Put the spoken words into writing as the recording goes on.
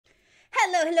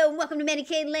Hello, and welcome to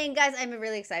Mannequin Lane, guys. I'm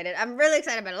really excited. I'm really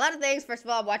excited about a lot of things. First of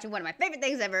all, I'm watching one of my favorite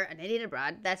things ever, An Idiot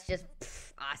Abroad. That's just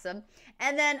awesome.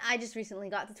 And then I just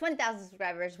recently got to 20,000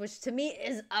 subscribers, which to me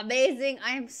is amazing.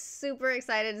 I am super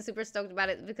excited and super stoked about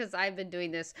it because I've been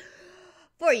doing this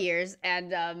for years,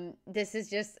 and this is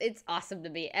just, it's awesome to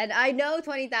me. And I know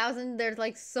 20,000, there's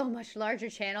like so much larger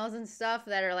channels and stuff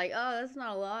that are like, oh, that's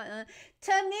not a lot.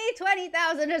 To me,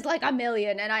 20,000 is like a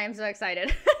million, and I am so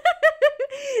excited.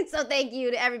 So thank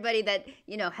you to everybody that,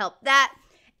 you know, helped that.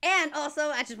 And also,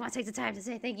 I just want to take the time to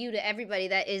say thank you to everybody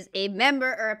that is a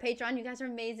member or a patron. You guys are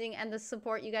amazing, and the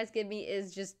support you guys give me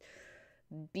is just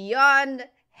beyond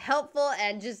helpful,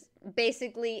 and just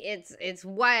basically it's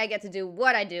why I get to do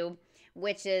what I do,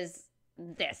 which is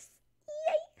this.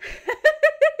 Yay!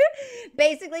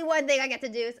 Basically, one thing I get to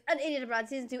do is An Idiot Abroad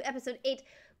Season 2, Episode 8,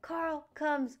 Karl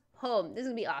Comes Home. This is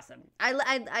gonna be awesome.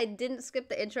 I didn't skip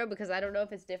the intro because I don't know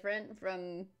if it's different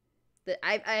from the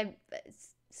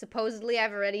supposedly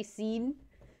I've already seen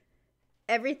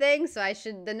everything, so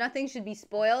nothing should be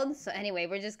spoiled. So anyway,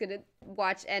 we're just gonna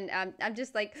watch, and I'm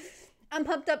just like, I'm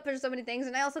pumped up for so many things,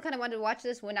 and I also kind of wanted to watch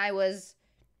this when I was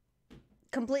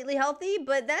completely healthy,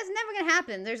 but that's never gonna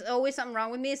happen. There's always something wrong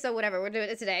with me, so whatever, we're doing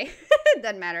it today. It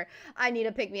doesn't matter. I need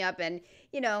to pick me up, and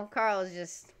you know, Karl is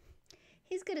just,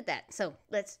 he's good at that. So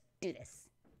let's do this.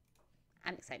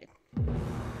 I'm excited.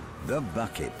 The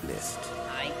bucket list.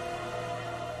 Hi.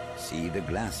 See the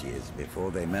glaciers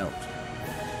before they melt.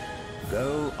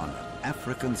 Go on an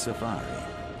African safari.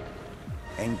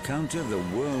 Encounter the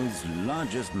world's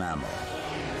largest mammal.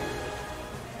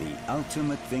 The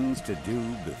ultimate things to do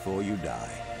before you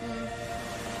die.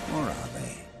 Or are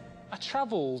they? I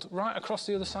travelled right across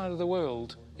the other side of the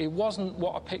world. It wasn't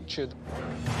what I pictured.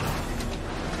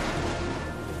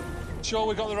 Sure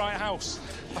we got the right house?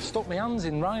 I stuck my hands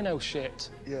in rhino shit.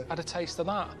 Yeah. Had a taste of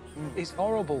that. It's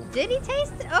horrible. Did he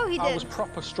taste it? Oh, he did. I was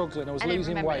proper struggling. I was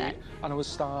losing weight and I was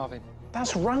starving.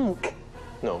 That's rank.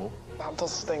 No. That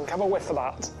does stink. Have a whiff of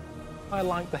that. I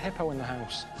liked the hippo in the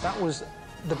house. That was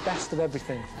the best of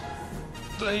everything.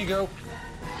 There you go.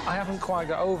 I haven't quite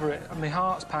got over it, and my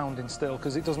heart's pounding still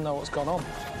because it doesn't know what's gone on.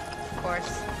 Of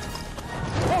course.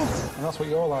 And that's what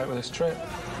you're like with this trip.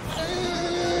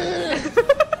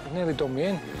 You've nearly done me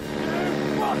in.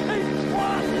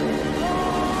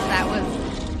 That was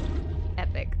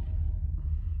epic.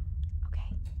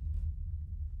 Okay.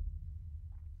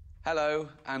 Hello,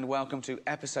 and welcome to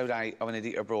episode 8 of An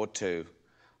Idiot Abroad 2.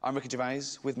 I'm Ricky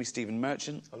Gervais, with me Stephen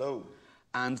Merchant. Hello.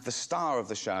 And the star of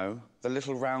the show, the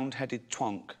little round-headed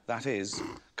twonk, that is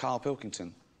Karl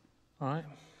Pilkington. All right.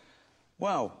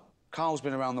 Well, Karl's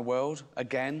been around the world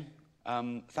again.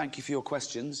 Thank you for your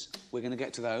questions. We're going to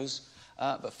get to those.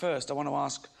 But first, I want to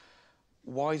ask,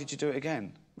 why did you do it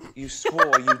again? You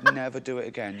swore you'd never do it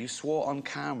again. You swore on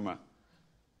camera.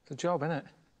 It's a job, innit?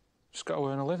 Just got to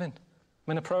earn a living.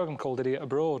 I'm in a programme called Idiot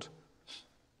Abroad.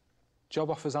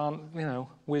 Job offers aren't, you know,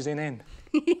 whizzing in.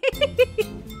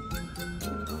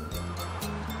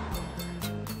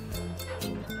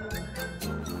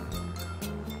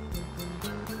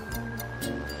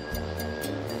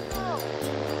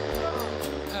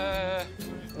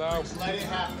 No. Just let it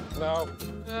happen. No.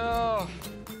 No.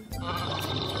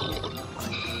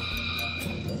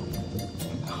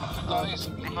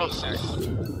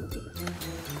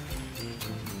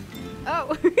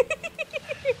 Oh.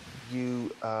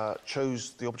 You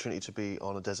chose the opportunity to be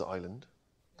on a desert island,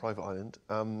 private island.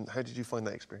 How did you find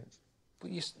that experience? But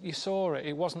you saw it.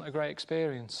 It wasn't a great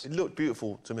experience. It looked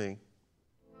beautiful to me.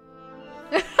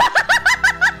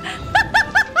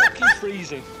 Fucking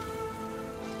freezing.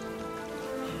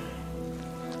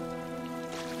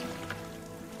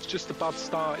 It's just a bad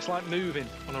start. It's like moving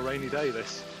on a rainy day,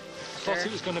 this. I thought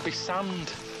it was going to be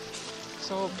sand.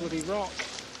 It's all bloody rock.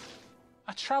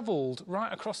 I travelled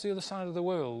right across the other side of the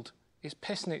world. It's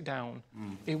pissing it down.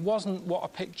 It wasn't what I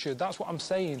pictured. That's what I'm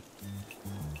saying.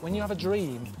 When you have a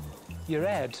dream, your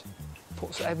head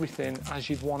puts everything as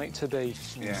you'd want it to be.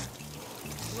 Yeah.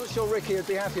 I'm not sure Ricky would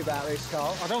be happy about this,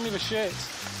 Karl. I don't give a shit.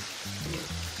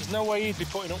 There's no way he'd be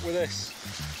putting up with this.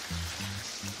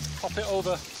 Pop it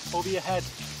over your head.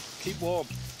 Keep warm.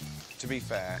 To be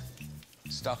fair,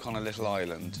 stuck on a little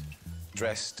island,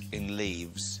 dressed in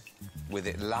leaves, with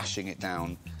it lashing it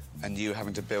down, and you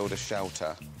having to build a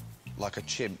shelter like a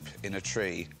chimp in a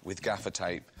tree with gaffer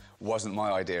tape wasn't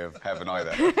my idea of heaven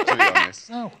either, to be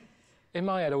honest. No. In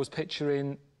my head, I was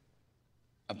picturing...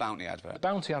 A bounty advert. A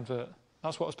bounty advert.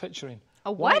 That's what I was picturing.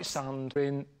 A what? White sand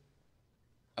in...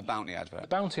 A bounty advert. A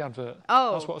bounty advert.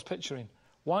 Oh. That's what I was picturing.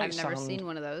 White I've sand, never seen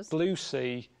one of those. Blue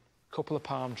sea, couple of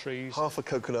palm trees. Half a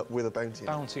coconut with a bounty.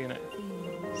 Bounty in it.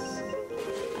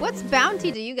 What's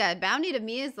bounty to you guys? Bounty to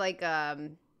me is like, I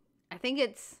think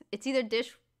it's either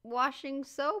dishwashing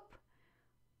soap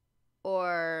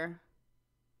or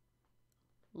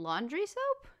laundry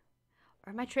soap? Or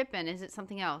am I tripping? Is it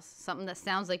something else? Something that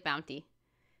sounds like bounty?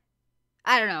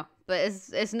 I don't know, but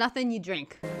it's nothing you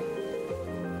drink.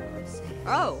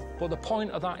 Oh. But the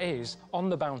point of that is, on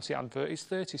the bounty advert, it's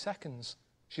 30 seconds.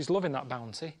 She's loving that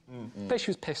bounty. I bet she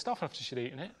was pissed off after she'd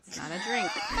eaten it. It's not a drink.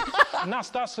 And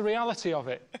that's the reality of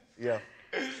it. Yeah.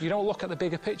 You don't look at the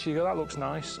bigger picture, you go, that looks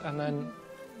nice, and then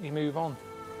you move on.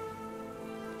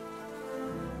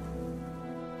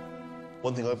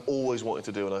 One thing I've always wanted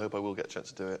to do, and I hope I will get a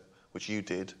chance to do it, which you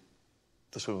did,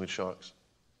 to swim with sharks.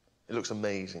 It looks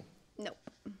amazing. Nope.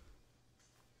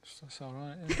 That's all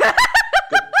right, yeah.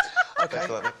 Okay.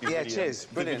 Yeah, cheers.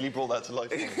 Brilliant. You brought that to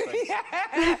life. You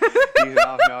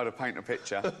have know how to paint a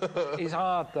picture. It's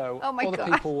hard, though. Oh, my Other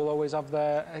God. people will always have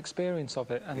their experience of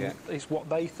it, and it's what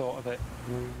they thought of it.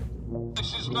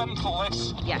 This is mental,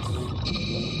 this. Yes.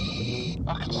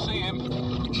 I can see him.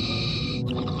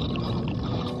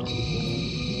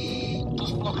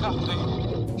 Doesn't look happy.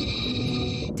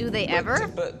 Do they ever?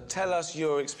 But tell us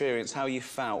your experience, how you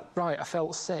felt. Right, I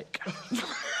felt sick.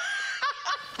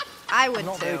 I would I'm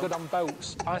not too. very good on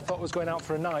boats. I thought I was going out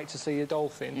for a night to see a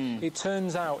dolphin. It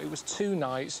turns out it was 2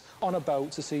 nights on a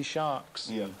boat to see sharks.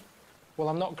 Yeah. Well,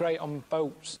 I'm not great on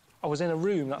boats. I was in a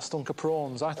room that stunk of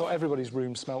prawns. I thought everybody's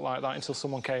room smelled like that until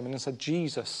someone came in and said,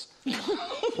 Jesus,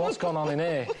 what's gone on in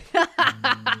here?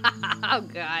 Oh,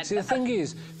 God. See, the thing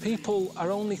is, people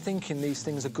are only thinking these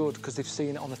things are good because they've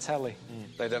seen it on the telly.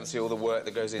 They don't see all the work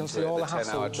that goes into it, all the the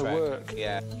hassle, 10-hour the trek. work.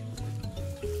 Yeah.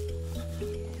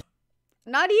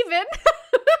 Not even.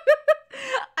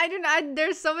 I do not.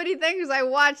 There's so many things I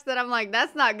watch that I'm like,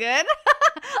 that's not good.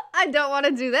 I don't want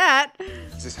to do that.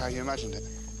 Is this how you imagined it?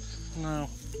 No.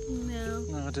 No.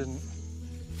 No, I didn't.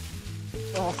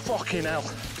 Oh, fucking hell.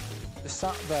 They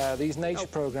sat there, these nature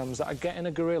programmes that are getting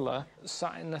a gorilla,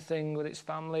 sat in the thing with its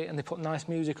family, and they put nice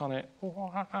music on it.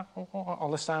 All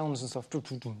the sounds and stuff.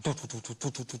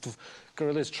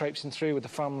 Gorillas traipsing through with the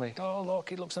family. Oh,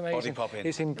 look, it looks amazing. Body popping.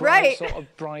 It's in bright, Right. sort of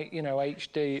bright, you know,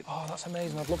 HD. Oh, that's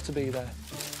amazing. I'd love to be there.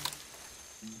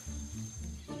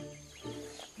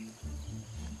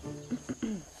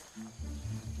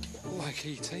 Like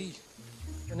E.T.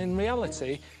 And in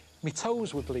reality, my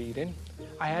toes were bleeding,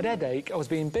 I had a headache, I was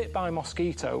being bit by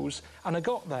mosquitoes, and I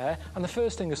got there, and the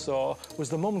first thing I saw was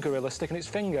the mum gorilla sticking its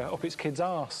finger up its kid's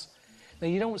arse. Now,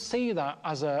 you don't see that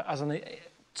as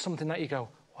something that you go,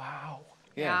 wow.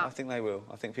 Yeah, I think they will.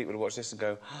 I think people will watch this and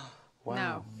go,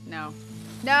 wow. No.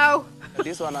 No. No.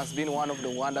 This one has been one of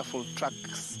the wonderful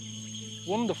tracks.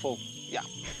 Wonderful. Yeah.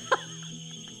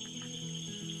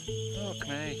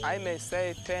 Okay. I may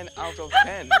say 10 out of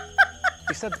 10.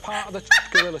 He said part of the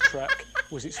gorilla trek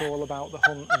was it's all about the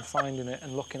hunt and finding it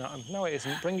and looking at them. No, it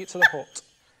isn't. Bring it to the hut.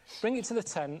 Bring it to the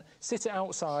tent, sit it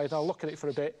outside, I'll look at it for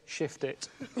a bit, shift it.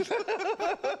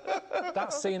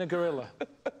 That's seeing a gorilla.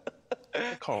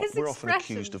 Karl, His we're often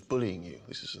expression. accused of bullying you.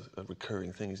 This is a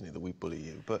recurring thing, isn't it, that we bully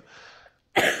you? But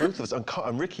both of us,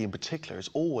 and Ricky in particular, is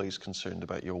always concerned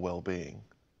about your well-being,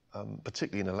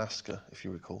 particularly in Alaska, if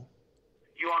you recall.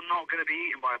 You are not going to be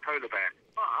eaten by a polar bear.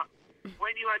 But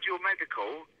when you had your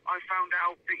medical, I found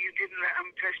out that you didn't let them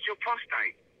test your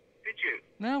prostate. Did you?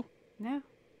 No. No.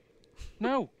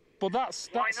 No. But that's...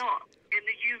 Why not? In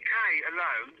the UK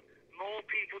alone, more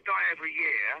people die every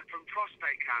year from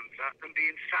prostate cancer than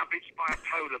being savaged by a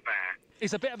polar bear.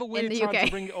 It's a bit of a weird the time UK.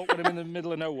 to bring it up with him in the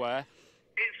middle of nowhere.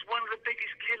 It's one of the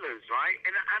biggest killers, right?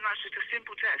 And that's just a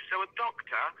simple test. So a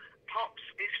doctor pops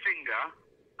his finger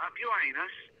up your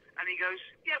anus and he goes,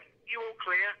 yep, you're all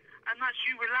clear. And that's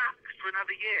you relaxed for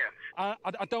another year.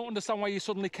 I don't understand why you're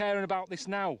suddenly caring about this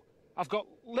now. I've got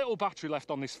little battery left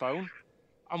on this phone.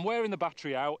 I'm wearing the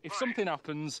battery out. If something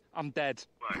happens, I'm dead.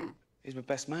 Right. He's my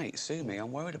best mate. Sue me.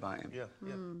 I'm worried about him. Yeah,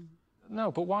 yeah.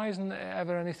 No, but why isn't there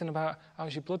ever anything about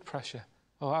how's your blood pressure?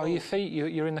 Or how are your feet?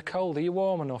 You're in the cold. Are you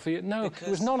warm enough? No, it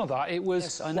was none of that. It was,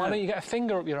 Yes, I know. why don't you get a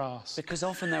finger up your arse? Because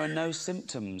often there are no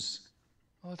symptoms.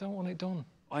 Well, I don't want it done.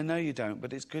 I know you don't,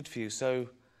 but it's good for you. So,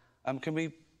 can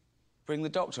we bring the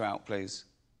doctor out, please?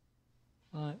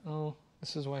 Right, oh,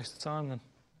 this is a waste of time then.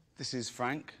 This is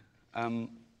Frank.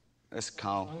 This is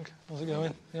Karl. Frank, how's it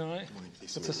going? You all right?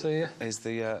 Good to see you. Is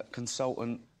the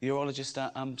consultant urologist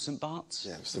at St Bart's?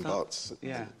 Yeah, St Bart's.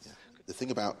 Yeah. The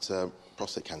thing about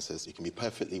prostate cancer is you can be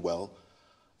perfectly well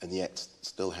and yet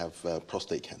still have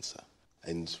prostate cancer.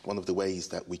 And one of the ways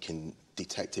that we can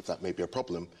detect if that may be a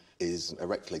problem is a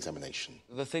rectal examination.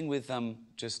 The thing with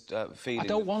just feeding... I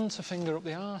don't want to finger up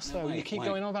the arse, though. Wait, you keep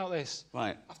going on about this.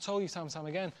 Right. I've told you time and time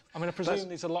again. I mean, I presume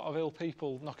there's a lot of ill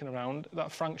people knocking around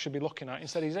that Frank should be looking at.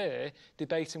 Instead, he's here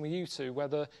debating with you two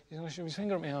whether he's going to shove his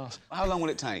finger up my arse. How long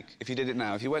will it take if you did it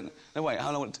now? If you went... No, wait,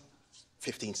 how long will it...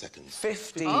 15 seconds.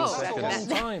 15 That's seconds? a long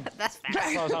time. That's fast.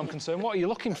 As far as I'm concerned. What are you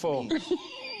looking for?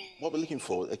 What we're looking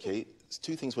for, OK, there's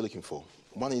two things we're looking for.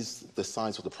 One is the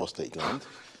size of the prostate gland.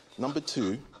 Number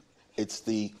two, it's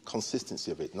the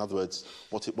consistency of it. In other words,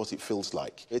 what it feels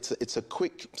like. It's a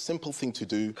quick, simple thing to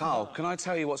do. Carl, can I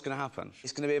tell you what's going to happen?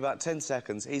 It's going to be about 10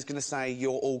 seconds. He's going to say,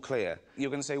 you're all clear. You're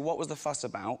going to say, what was the fuss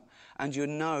about? And you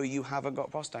know you haven't got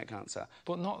prostate cancer.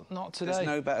 But not today. There's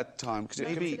no better time.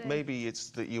 Maybe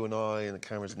it's that you and I and the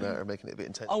cameras and that are making it a bit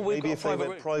intense. Oh, maybe if they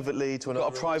went privately to another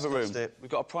room. We've got a private room.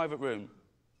 We've got a private room.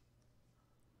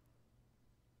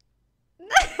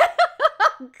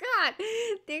 God,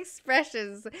 the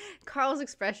expressions, Karl's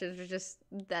expressions are just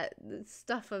that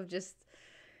stuff of just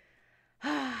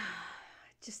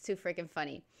too freaking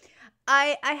funny.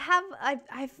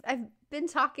 I've been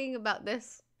talking about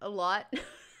this a lot,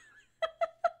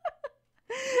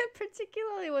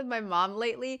 particularly with my mom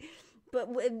lately, but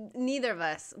with neither of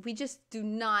us, we just do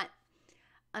not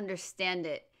understand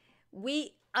it.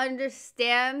 We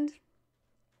understand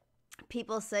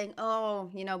people saying,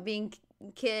 oh, you know, being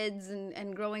kids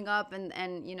and growing up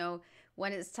and you know,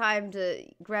 when it's time to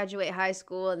graduate high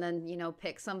school and then, you know,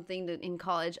 pick something in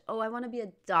college, oh, I want to be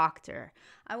a doctor,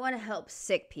 I want to help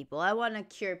sick people, I want to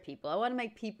cure people, I want to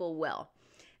make people well.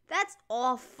 That's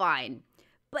all fine,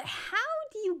 but how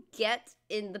do you get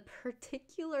in the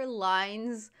particular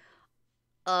lines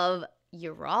of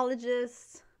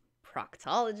urologist,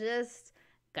 proctologist,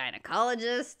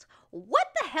 gynecologist? What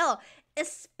the hell?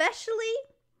 Especially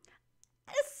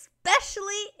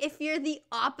if you're the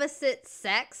opposite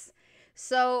sex.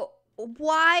 So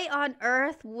why on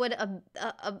earth would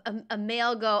a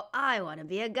male go, I want to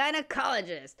be a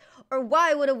gynecologist? Or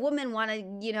why would a woman want to,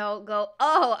 you know, go,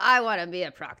 oh, I want to be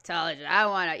a proctologist. I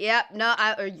want to, yep, no,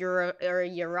 or a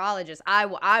urologist.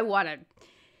 I want to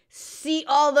see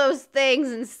all those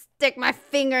things and stick my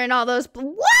finger in all those.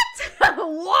 What?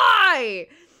 Why?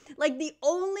 Like, the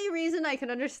only reason I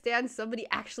can understand somebody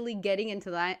actually getting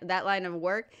into that line of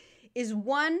work is,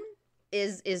 one,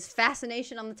 is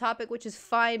fascination on the topic, which is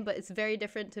fine, but it's very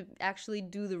different to actually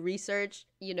do the research,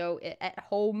 you know, at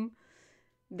home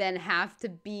than have to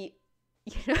be,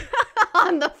 you know,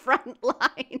 on the front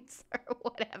lines or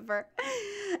whatever.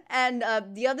 And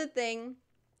the other thing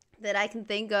that I can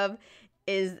think of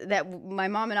is that my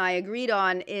mom and I agreed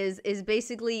on is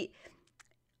basically,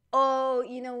 oh,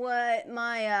 you know what,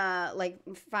 my, like,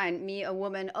 fine, me, a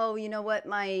woman, oh, you know what,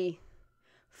 my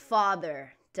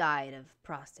father died of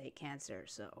prostate cancer,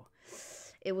 so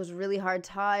it was a really hard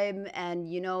time, and,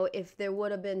 you know, if there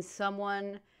would have been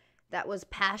someone that was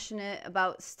passionate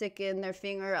about sticking their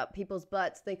finger up people's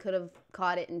butts, they could have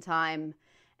caught it in time,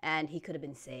 and he could have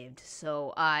been saved.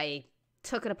 So I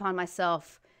took it upon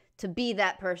myself to be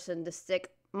that person, to stick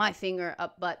my finger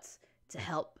up butts to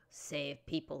help save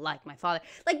people like my father.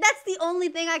 Like, that's the only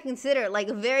thing I consider, like,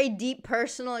 a very deep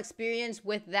personal experience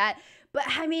with that. But,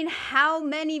 I mean, how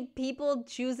many people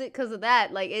choose it because of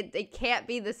that? Like, it can't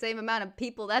be the same amount of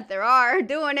people that there are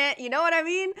doing it. You know what I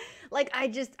mean? Like, I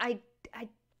don't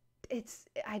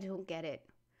get it.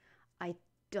 I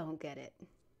don't get it.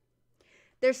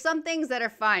 There's some things that are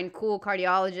fine. Cool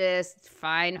cardiologists,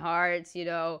 fine hearts, you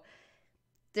know.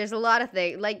 There's a lot of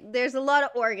things. Like, there's a lot of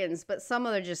organs, but some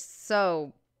of them are just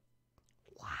so...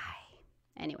 Why?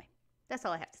 Anyway, that's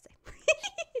all I have to say.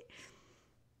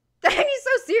 He's so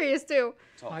serious, too.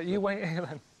 Right, you wait here,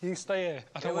 then. You stay here.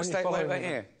 I don't want you following wait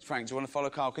here. Frank, do you want to follow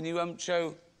Karl? Can you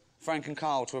show Frank and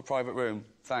Karl to a private room?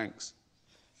 Thanks.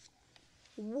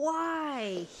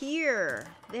 Why? Here.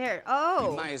 There.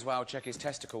 Oh. You may as well check his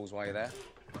testicles while you're there.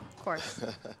 Of course.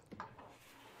 So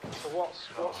what's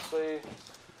the...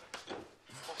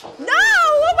 No!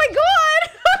 Oh, my God!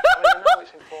 I mean,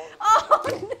 it's important. Oh,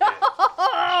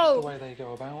 no! The way they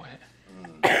go about it.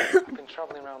 I've been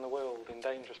travelling around the world in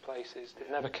dangerous places. They've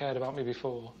never cared about me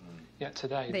before. Yet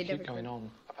today they keep going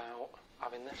on about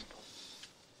having this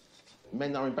done.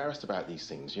 Men are embarrassed about these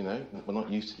things, you know. We're not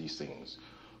used to these things.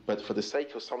 But for the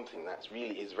sake of something that's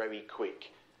really is very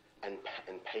quick and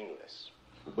painless,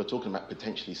 we're talking about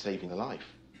potentially saving a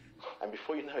life. And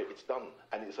before you know it, it's done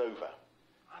and it's over.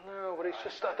 I know, but it's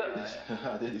just... I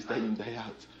do this day in, day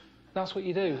out. That's what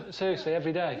you do, seriously,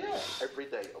 every day? Yeah, every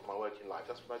day of my working life,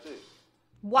 that's what I do.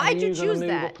 Why'd you choose Are you going to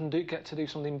move that? up and get to do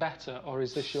something better, or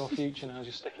is this your future now?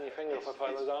 Just sticking your finger up a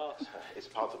fella's arse? It's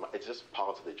part of it's just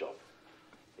part of the job,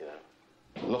 you know.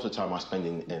 A lot of time I spend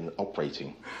in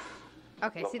operating.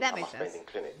 Okay, see, that makes I spend sense. in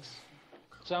clinics.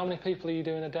 So how many people are you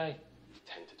doing a day?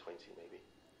 10 to 20 maybe.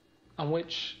 And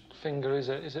which finger is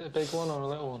it? Is it a big one or a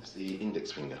little one? It's the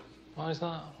index finger. Why is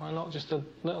that? Why not just a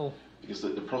little? Because the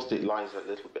prostate lies a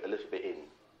little bit in.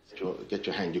 So get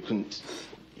your hand. You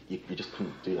just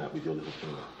couldn't do that with your little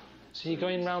finger. So you're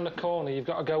going round a corner. You've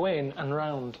got to go in and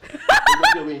round. You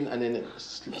go in and then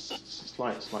it's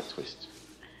slight twist.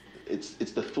 It's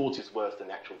the thought is worse than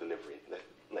the actual delivery.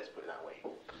 Let's put it that way.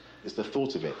 It's the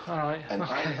thought of it. All right. And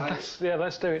okay. Let's do it then.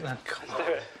 Let's do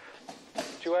it. Do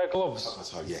you wear gloves?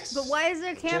 Oh, yes. But why is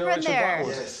there a camera in there?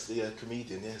 Yes, the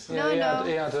comedian, yes. Yeah,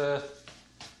 he had a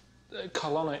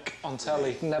colonic on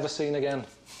telly, never seen again.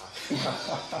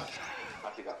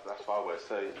 I think that's far worse.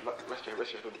 So rest your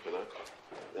foot pillow.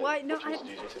 Why? No,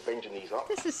 bend your knees up.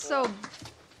 This is so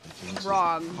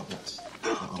wrong.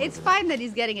 It's fine that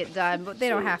he's getting it done, but they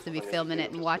don't have to be filming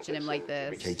it and watching him like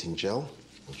this. Keating gel.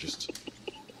 Or just...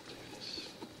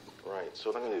 Right, so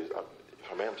what I'm going to do is,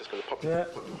 if I may, I'm just going to pop your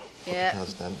foot. Yeah.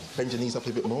 Understand. Bend your knees up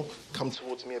a bit more. Come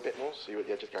towards me a bit more, so you're at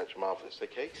the edge of going to marvellous,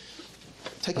 okay?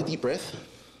 Take a deep breath.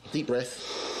 Deep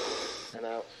breath. And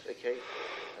out, okay?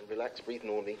 And relax, breathe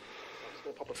normally. I'm just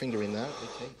going to pop a finger in there,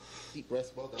 okay? Deep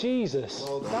breath, well done. Jesus,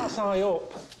 well done. that's high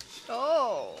up.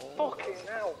 Oh. Fucking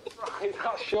hell. Right,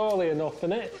 that's surely enough,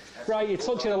 isn't it? Right, you're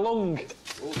touching a lung.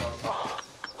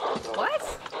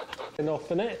 What? Enough,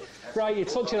 isn't it? Right, you're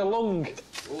touching a lung.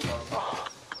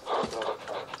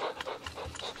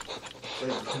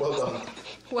 Well done.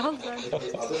 Well done.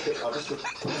 I'll just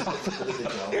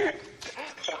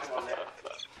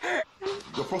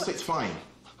Your prostate's fine.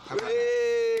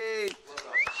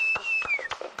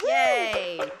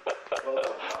 Yay!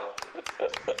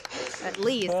 At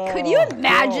least. Could you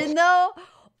imagine, though?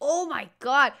 Oh, my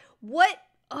God. What?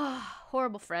 Oh,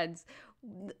 horrible friends.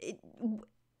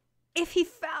 If he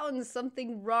found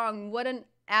something wrong, what an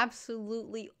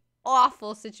absolutely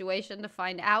awful situation to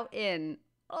find out in.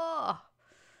 Oh.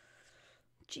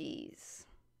 Jeez.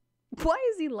 Why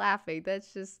is he laughing?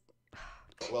 That's just...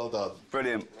 Well done.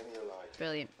 Brilliant.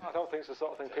 Brilliant. I don't think it's the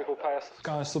sort of thing people pay a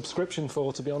Sky subscription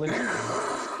for, to be honest.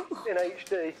 In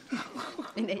HD.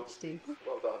 In HD.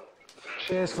 Well done.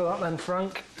 Cheers for that then,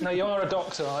 Frank. Now, you're a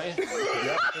doctor, aren't you?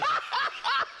 Yeah.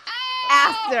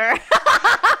 After.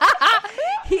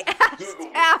 He asked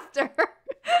after.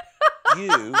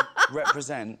 You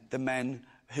represent the men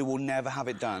who will never have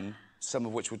it done, some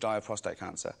of which will die of prostate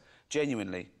cancer.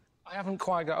 Genuinely. I haven't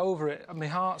quite got over it. My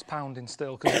heart's pounding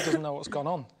still because it doesn't know what's gone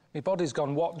on. My body's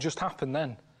gone, what just happened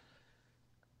then?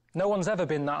 No one's ever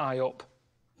been that high up.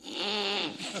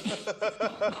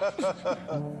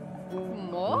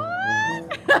 What?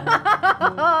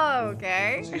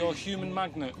 Okay. So you're a human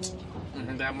magnet?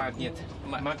 Magnet.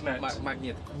 Magnet.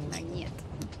 Magnet. Magnet.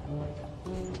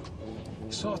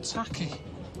 So tacky.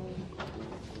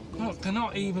 Look, they're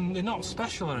not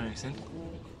special or anything.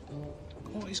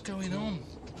 What is going on?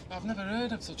 I've never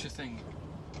heard of such a thing.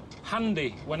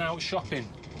 Handy when out shopping.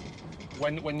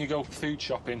 When you go food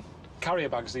shopping. Carrier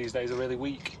bags these days are really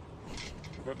weak.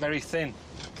 But very thin.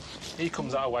 He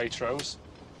comes out of Waitrose.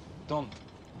 Done.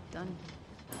 Done.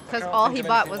 Because all he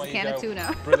bought was a can of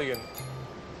tuna. Brilliant.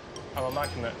 I'm a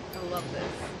magnet. I love this.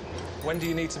 When do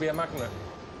you need to be a magnet?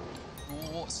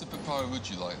 What superpower would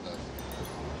you like, then?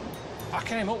 I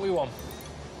came up with one.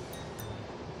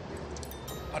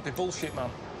 I'd be bullshit, man.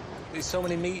 There's so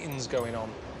many meetings going on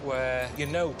where you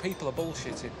know people are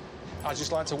bullshitting. I'd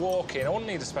just like to walk in. I wouldn't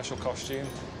need a special costume.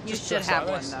 You just should dress have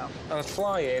like one, this. though. And I'd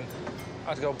fly in.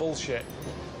 I'd go, bullshit.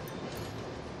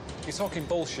 You're talking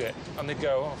bullshit. And they'd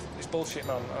go, oh, it's bullshit,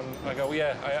 man. And I go,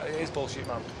 yeah, it is bullshit,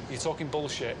 man. You're talking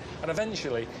bullshit. And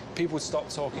eventually, people would stop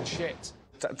talking shit.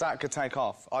 That could take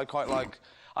off. I quite like...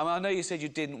 I mean, I know you said you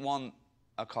didn't want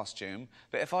a costume,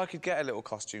 but if I could get a little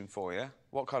costume for you,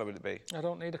 what colour would it be? I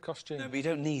don't need a costume. No, but you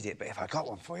don't need it, but if I got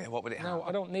one for you, what would it have? No,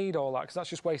 I don't need all that, because that's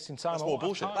just wasting time. That's more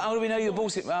bullshit. But how do we know you're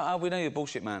bullshit? How do we know you're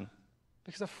bullshit, man?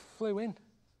 Because I flew in.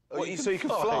 So you can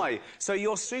fly. So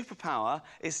your superpower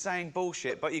is saying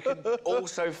bullshit, but you can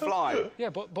also fly. Yeah,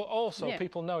 but also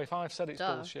people know if I've said it's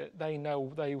bullshit, they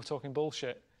know they were talking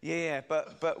bullshit. Yeah,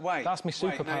 but wait. That's my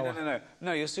wait, superpower.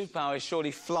 No, your superpower is surely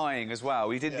flying as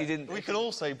well. You didn't. We could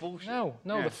all say bullshit. No,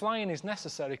 the flying is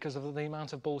necessary because of the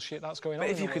amount of bullshit that's going on. But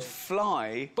if you could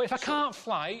fly. But if I can't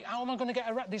fly, how am I going to get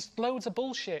around? There's loads of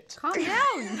bullshit. Calm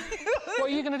down. What are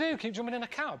you going to do? Keep jumping in a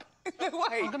cab? No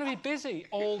way. I'm going to be busy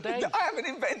all day. I haven't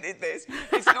invented this.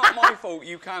 It's not my fault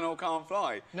you can or can't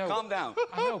fly. No, calm down.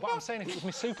 I know, but I'm saying if it was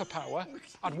my superpower,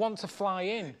 I'd want to fly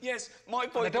in. Yes, my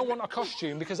point. And I don't want a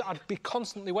costume because I'd be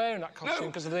constantly wearing that costume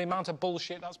because of the amount of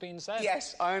bullshit that's being said.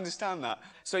 Yes, I understand that.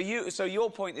 So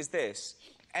your point is this: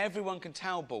 everyone can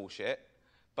tell bullshit,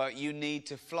 but you need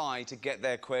to fly to get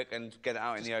there quick and get it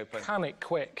out in the open. Can it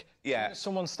quick? Yeah.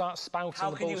 Someone starts spouting.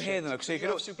 How can you hear them? So you can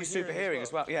also be super hearing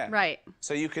as well. Yeah. Right.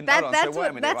 So you can. That's wait a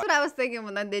what minute, right? I was thinking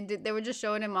when they were just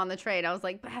showing him on the train. I was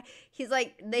like, he's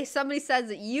like, somebody says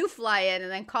that you fly in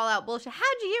and then call out bullshit.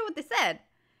 How'd you hear what they said?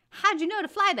 How'd you know to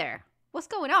fly there? What's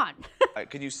going on?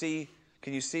 Can you see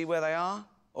where they are,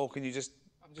 or can you just?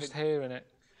 I'm just hearing it.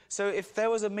 So if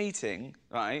there was a meeting,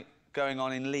 right, going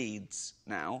on in Leeds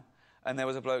now, and there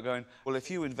was a bloke going, well, if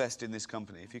you invest in this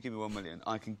company, if you give me 1 million,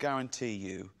 I can guarantee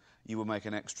you will make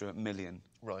an extra $1 million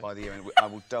by the year end. I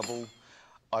will double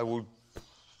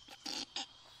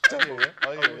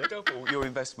your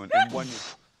investment in 1 year.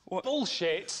 What?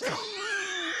 Bullshit.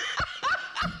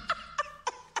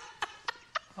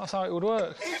 That's how it would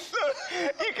work.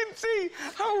 You can see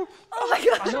how... Oh, my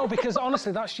God. I know, because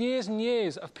honestly, that's years and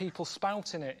years of people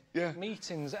spouting it. Yeah.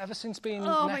 Meetings, ever since being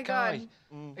my God.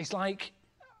 It's like,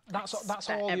 that's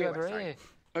all you ever hear.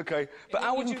 OK, but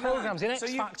how would you programmes in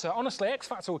X Factor, honestly, X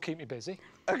Factor would keep me busy.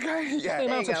 OK, yeah. The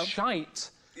amount of shite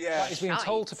that is being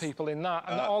told to Shite. people in that,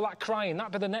 and all that crying,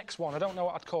 that'd be the next one. I don't know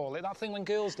what I'd call it. That thing when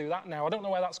girls do that now, I don't know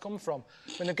where that's come from.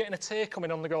 When they're getting a tear coming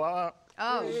on, they go like that.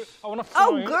 Oh. I want to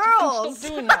Oh, girls.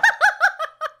 Stop doing that.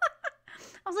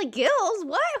 I was like, Gills?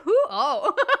 What? Who?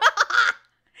 Oh.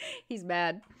 He's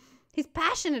mad. He's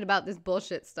passionate about this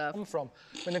bullshit stuff. Come from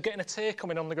when they're getting a tear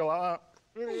coming on, they go like that.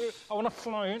 I want to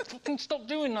fly. Fucking stop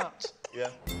doing that. Yeah.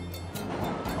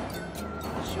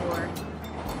 Sure.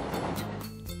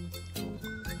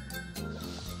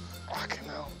 Fucking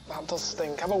hell, that does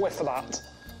stink. Have a whiff of that.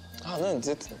 Oh no,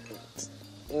 it's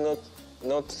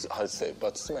not how to say,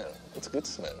 but smell. It's a good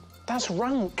smell. That's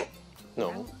rank.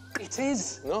 No. It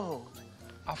is. No.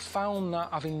 I've found that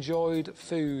I've enjoyed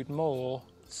food more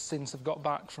since I've got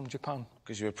back from Japan.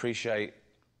 Because you appreciate...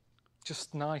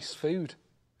 Just nice food.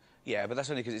 Yeah, but that's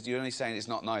only because you're only saying it's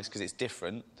not nice because it's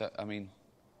different. I mean...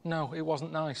 No, it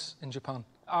wasn't nice in Japan.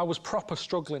 I was proper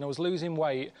struggling. I was losing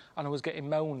weight and I was getting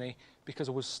moany because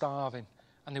I was starving.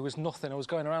 And there was nothing. I was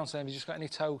going around saying, have you just got any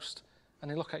toast? And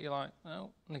they look at you like, no.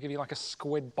 And they give you like a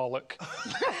squid bollock.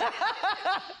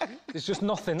 There's just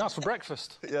nothing. That's for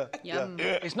breakfast. Yeah. Yum.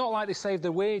 Yeah. It's not like they save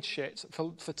the weird shit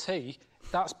for tea.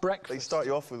 That's breakfast. They start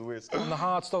you off with weird stuff. And the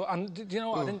hard stuff. And do you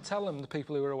know what? I didn't tell them, the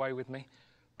people who were away with me.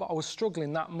 But I was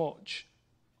struggling that much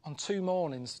on 2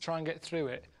 mornings to try and get through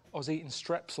it. I was eating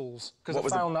strepsils because I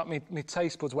found that my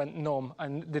taste buds went numb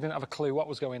and they didn't have a clue what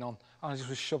was going on. And I just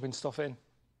was shoving stuff in.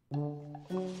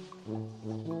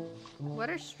 What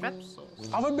are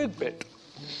strepsils? Have a big bit.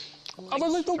 Have a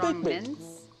little big bit.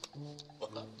 Mints?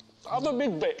 Have a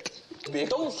big bit.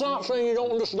 Don't start saying you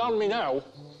don't understand me now.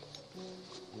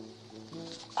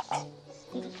 I'm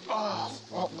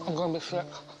going to be sick.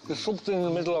 There's something in the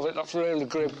middle of it that's really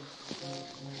grim.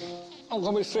 I'm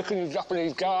going to be sick in the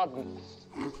Japanese garden.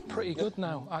 Pretty good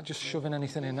now at just shoving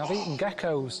anything in. I've eaten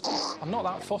geckos. I'm not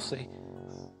that fussy.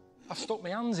 I've stuck my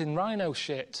hands in rhino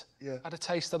shit. Yeah. Had a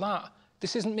taste of that.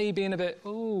 This isn't me being a bit,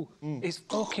 ooh, it's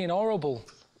fucking horrible.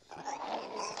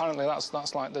 Apparently that's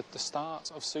like the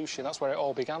start of sushi. That's where it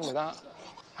all began with that.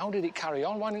 How did it carry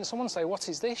on? Why didn't someone say, what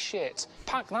is this shit?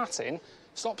 Pack that in,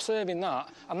 stop serving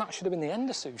that, and that should have been the end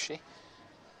of sushi.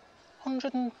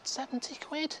 170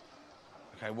 quid.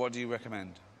 OK, what do you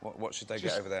recommend? What should they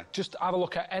get over there? Just have a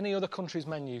look at any other country's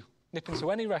menu. Nip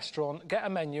into any restaurant, get a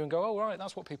menu and go, oh, right,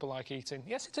 that's what people like eating.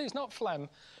 Yes, it is, not phlegm.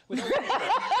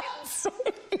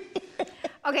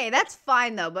 Okay, that's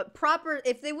fine, though, but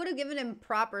if they would have given him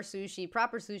proper sushi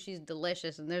is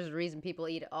delicious, and there's a reason people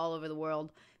eat it all over the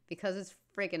world, because it's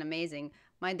freaking amazing.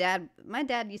 My dad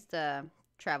used to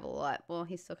travel a lot. Well,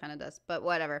 he still kind of does, but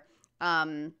whatever.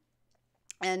 And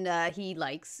he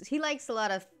likes a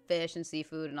lot of fish and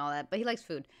seafood and all that, but he likes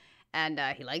food. And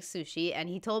he likes sushi, and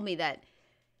he told me that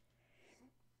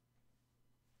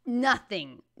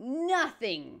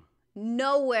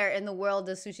nowhere in the world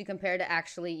does sushi compare to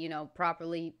actually,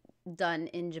 properly done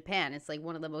in Japan. It's like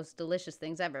one of the most delicious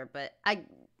things ever. But I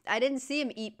didn't see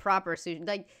him eat proper sushi.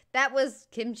 Like, that was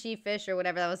kimchi fish or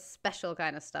whatever. That was special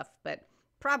kind of stuff. But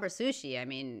proper sushi, I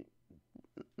mean,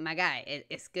 my guy,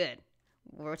 it's good.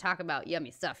 We're talking about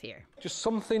yummy stuff here. Just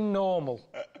something normal.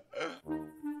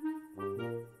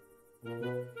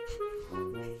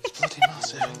 It's bloody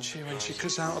massive, isn't she, when she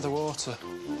comes out of the water?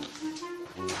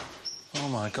 Oh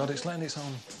my God, it's letting its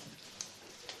own.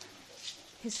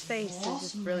 His face is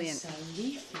just brilliant.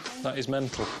 That is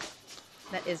mental.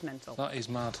 That is mental. That is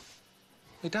mad.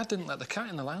 My dad didn't let the cat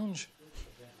in the lounge.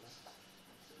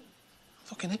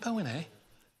 Fucking hippo in here.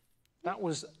 That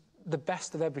was the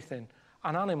best of everything.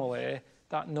 An animal here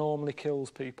that normally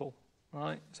kills people,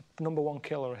 right? It's a #1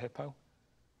 killer, a hippo,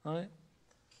 right?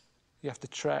 You have to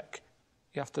trek,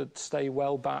 you have to stay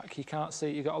well back, you can't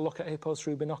see, you've got to look at hippos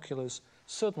through binoculars.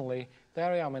 Suddenly,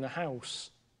 there I am in a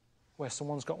house where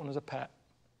someone's got one as a pet.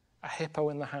 A hippo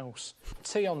in the house.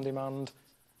 Tea on demand,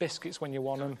 biscuits when you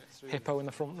want them, hippo in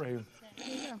the front room.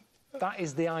 That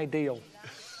is the ideal.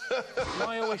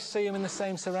 Why always see them in the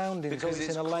same surroundings? Because always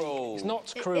it's in a lake. cruel. It's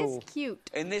not cruel. It's cute.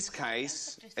 In this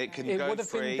case, it can It go would have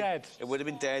free. been dead. It would have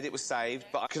been dead. It was saved.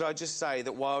 But could I just say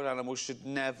that wild animals should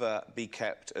never be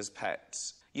kept as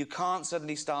pets? You can't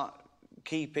suddenly start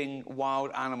keeping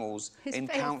wild animals in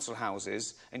council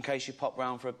houses in case you pop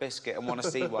round for a biscuit and want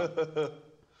to see one.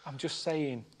 I'm just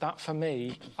saying, that for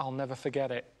me, I'll never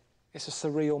forget it. It's a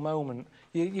surreal moment.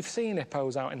 You've seen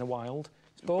hippos out in the wild.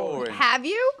 It's boring. Have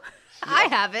you? Yeah. I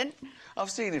haven't. I've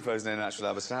seen hippos in their natural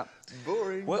habitat.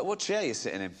 Boring. What chair are you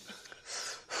sitting in?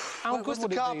 Where's the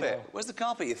carpet? Where's the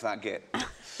carpet, you fat git?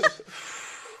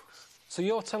 So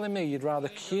you're telling me you'd rather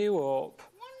queue up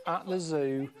at the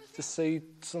zoo to see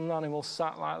some animal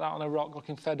sat like that on a rock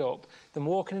looking fed up than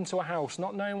walking into a house,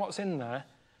 not knowing what's in there,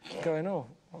 going, oh,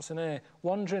 what's in here?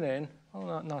 Wandering in, oh,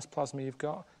 that nice plasma you've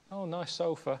got. Oh, nice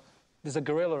sofa. There's a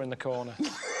gorilla in the corner.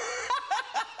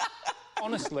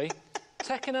 Honestly,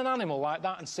 taking an animal like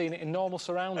that and seeing it in normal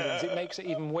surroundings, it makes it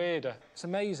even weirder. It's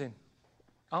amazing.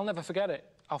 I'll never forget it.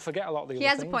 I'll forget a lot of the other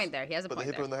things. He has a point there. He has a point there.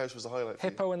 But the hippo in the house was the highlight for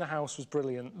you. Hippo in the house was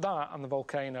brilliant. That and the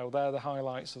volcano, they're the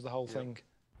highlights of the whole thing.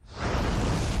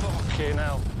 Fucking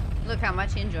hell. Look how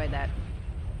much he enjoyed that.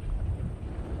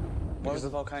 Why was the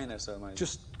volcano so amazing?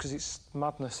 Just because it's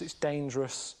madness, it's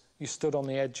dangerous. You stood on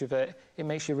the edge of it. It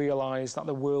makes you realise that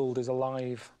the world is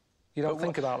alive. You don't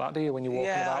think about that, do you, when you're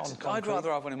walking about on concrete? I'd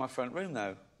rather have one in my front room,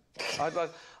 though.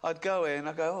 I'd go in,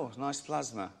 I'd go, oh, nice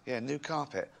plasma. Yeah, new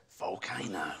carpet.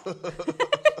 Volcano.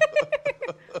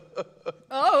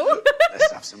 Oh.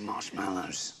 Let's have some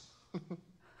marshmallows.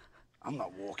 I'm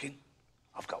not walking.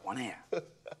 I've got one here. You've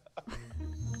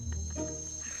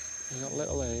got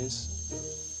little ears,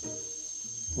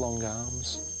 long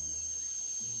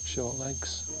arms, short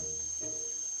legs.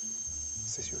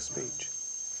 Is this your speech?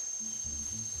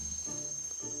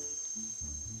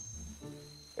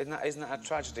 Isn't that a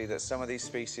tragedy that some of these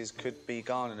species could be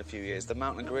gone in a few years? The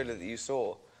mountain gorilla that you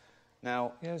saw,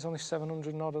 now... Yeah, there's only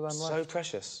 700 and odd of them left. So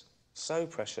precious. So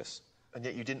precious. And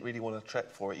yet you didn't really want to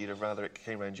trek for it. You'd have rather it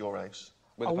came round your house.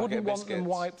 With I wouldn't want them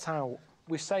wiped out.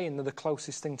 We're saying they're the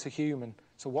closest thing to human.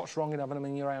 So what's wrong in having them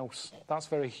in your house? That's a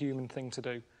very human thing to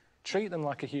do. Treat them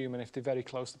like a human if they're very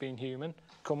close to being human.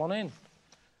 Come on in.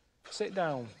 Sit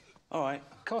down. All right.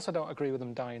 Of course I don't agree with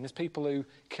them dying. There's people who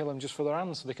kill them just for their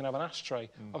hands so they can have an ashtray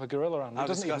of a gorilla hand. How It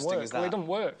doesn't even disgusting work. is that? Well, it doesn't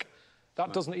work.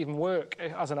 That doesn't even work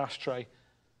as an ashtray.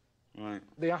 Right.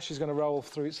 The ash is going to roll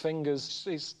through its fingers.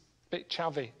 It's a bit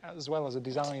chavvy as well as a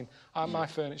design. My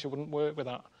furniture wouldn't work with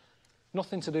that.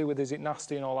 Nothing to do with is it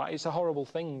nasty and all that. It's a horrible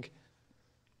thing.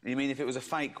 You mean if it was a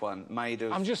fake one made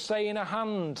of... I'm just saying a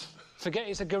hand. Forget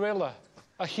it's a gorilla.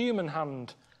 A human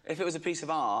hand. If it was a piece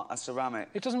of art, a ceramic...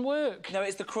 It doesn't work. No,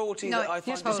 it's the cruelty that I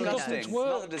find disgusting. It's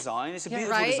not the design. It's a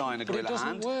beautiful design, a gorilla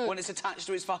hand, when it's attached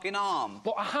to its fucking arm.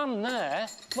 But a hand there,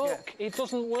 look, it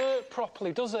doesn't work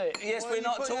properly, does it? Yes, we're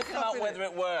not talking about whether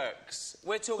it works.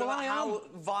 We're talking about how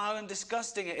vile and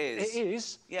disgusting it is. It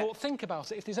is, but think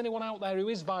about it. If there's anyone out there who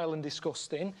is vile and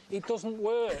disgusting, it doesn't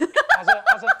work as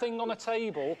a thing on a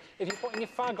table. If you're putting your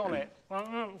fag on it,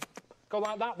 go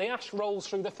like that, the ash rolls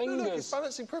through the fingers. Look, it's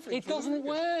balancing perfectly. It doesn't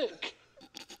work.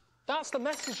 That's the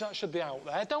message that should be out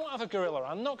there. Don't have a gorilla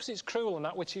hand, not because it's cruel and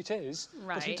that, which it is,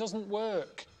 because it doesn't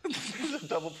work.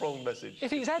 Double-pronged message.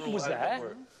 If its head was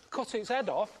there, cut its head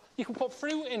off, you can put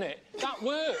fruit in it. That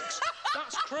works.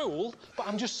 That's cruel, but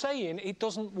I'm just saying it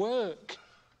doesn't work.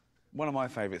 One of my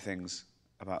favourite things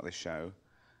about this show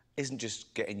isn't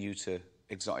just getting you to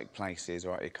exotic places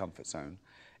or out of your comfort zone.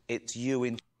 It's you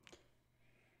in...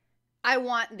 I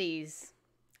want these.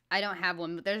 I don't have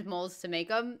one, but there's molds to make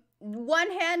them.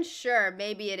 One hand, sure,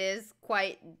 maybe it is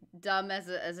quite dumb as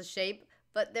a shape,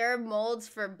 but there are molds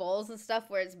for bowls and stuff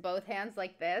where it's both hands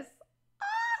like this.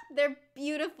 Ah, they're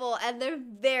beautiful, and they're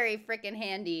very freaking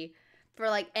handy. for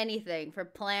like anything, for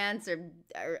plants or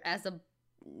as a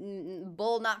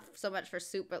bowl, not so much for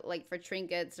soup, but like for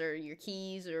trinkets or your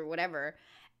keys or whatever.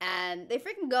 And they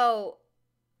freaking go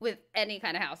with any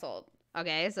kind of household.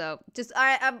 Okay, so just all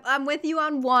right, I'm with you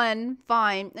on one,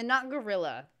 fine, and not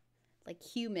gorilla, like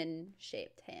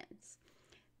human-shaped hands.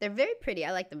 They're very pretty.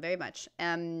 I like them very much.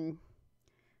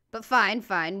 But fine,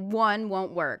 one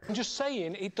won't work. I'm just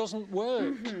saying it doesn't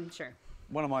work. Sure.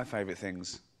 One of my favourite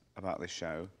things about this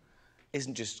show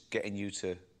isn't just getting you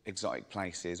to exotic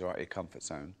places or out of your comfort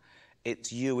zone.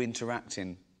 It's you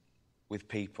interacting with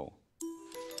people.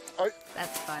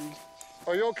 That's fun.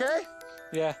 Are you okay?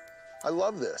 Yeah. I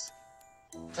love this.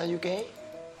 Are you gay?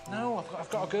 No, I've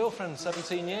got a girlfriend,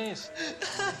 17 years.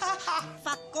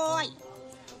 Fuck boy.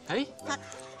 Hey? Fuck.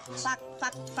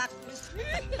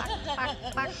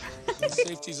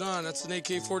 Safety's on. That's an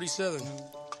AK-47.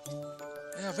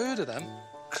 Yeah, I've heard of them.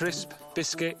 Crisp,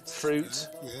 biscuit, fruit,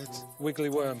 wiggly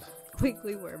worm.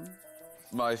 Wiggly worm.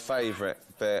 My favourite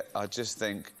bit, I just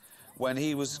think, when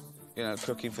he was, you know,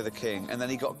 cooking for the king, and then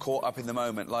he got caught up in the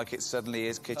moment, like it's suddenly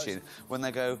his kitchen, when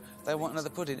they go, they want another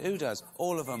pudding. Who does?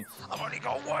 All of them. I've only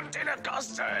got one tin of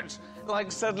custard.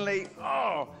 Like, suddenly,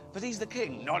 oh, but he's the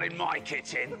king. Not in my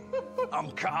kitchen.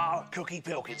 I'm Karl, Cookie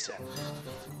Pilkington.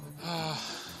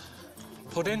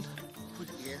 Pudding,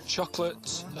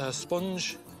 chocolate,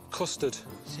 sponge, custard.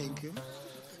 Thank you.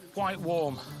 White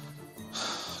warm.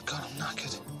 God, I'm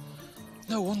knackered.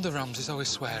 No wonder Ramsey's always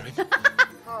swearing.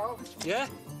 Karl? Yeah?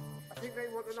 I think they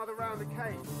want another round of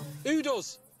cake. Who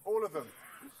does? All of them.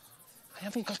 I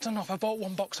haven't got enough. I bought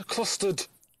one box of custard.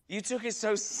 You took it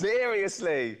so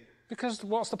seriously. Because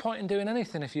what's the point in doing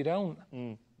anything if you don't?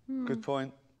 Good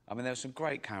point. I mean, there were some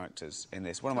great characters in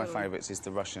this. One of my favourites is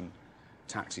the Russian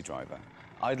taxi driver.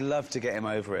 I'd love to get him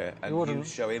over here and you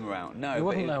show him around. No, you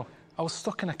wouldn't know. I was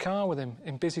stuck in a car with him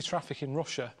in busy traffic in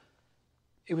Russia.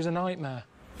 It was a nightmare.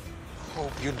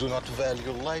 Hope you do not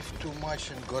value life too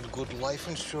much and got good life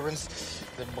insurance.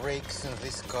 The brakes in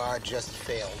this car just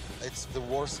failed. It's the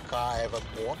worst car I ever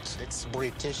bought. It's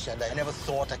British, and I never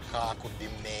thought a car could be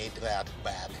made that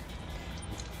bad.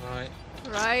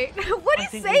 Right. What do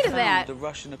you say to that? The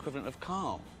Russian equivalent of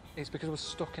Karl. It's because I was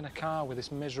stuck in a car with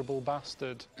this miserable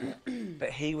bastard. But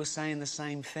he was saying the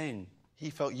same thing. He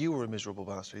felt you were a miserable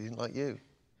bastard. He didn't like you.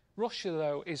 Russia,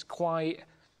 though, is quite...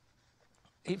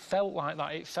 It felt like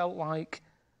that. It felt like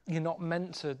you're not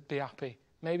meant to be happy.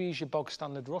 Maybe he's your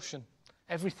bog-standard Russian.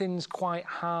 Everything's quite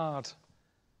hard.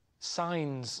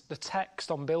 Signs, the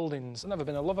text on buildings. I've never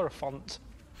been a lover of font.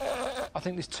 I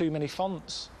think there's too many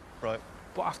fonts. Right.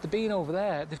 But after being over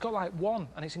there, they've got, like, one,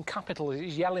 and it's in capitals.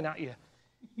 It's yelling at you.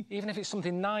 Even if it's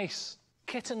something nice.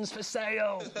 Kittens for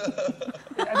sale.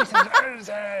 Everything's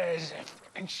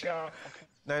fucking sharp.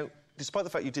 Now, despite the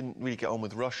fact you didn't really get on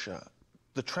with Russia,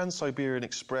 the Trans-Siberian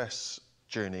Express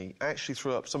journey actually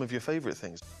threw up some of your favourite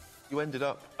things. You ended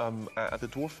up at the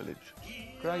dwarf village.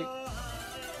 Great.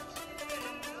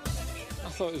 I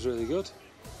thought it was really good.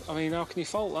 I mean, how can you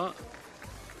fault that?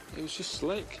 It was just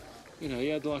slick. You know,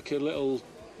 you had like a little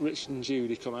Rich and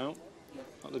Judy come out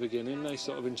at the beginning. They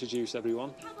sort of introduced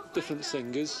everyone. Different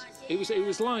singers. It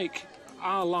was like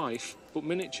our life, but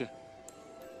miniature.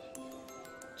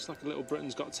 It's like a little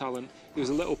Britain's Got Talent. There was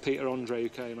a little Peter Andre who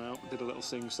came out, did a little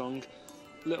sing-song.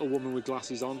 Little woman with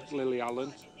glasses on, Lily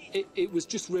Allen. It was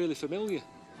just really familiar.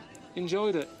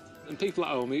 Enjoyed it. And people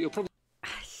at home, you'll probably...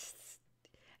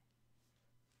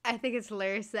 I think it's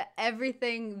hilarious that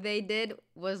everything they did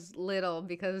was little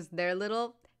because they're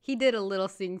little. He did a little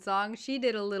sing-song. She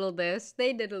did a little this.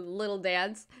 They did a little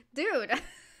dance. Dude.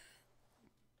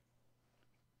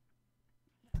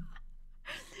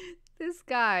 This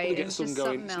guy is just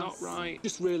something else. It's not right.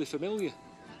 Just really familiar.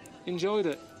 Enjoyed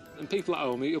it. And people at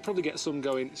home, you'll probably get some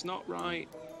going, it's not right.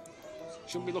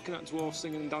 Shouldn't be looking at dwarfs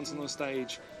singing and dancing on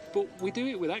stage. But we do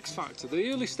it with X Factor.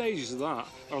 The early stages of that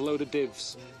are a load of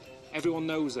divs. Everyone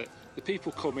knows it. The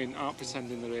people coming aren't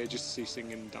pretending they're here just to see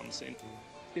singing and dancing.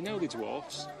 They know they're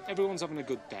dwarfs. Everyone's having a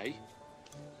good day.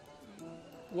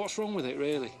 What's wrong with it,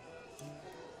 really?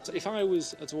 So if I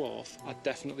was a dwarf, I'd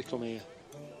definitely come here.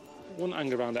 Wouldn't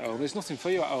hang around at home. There's nothing for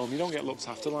you at home. You don't get looked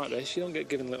after like this. You don't get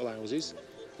given little houses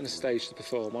and a stage to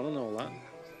perform on and all that.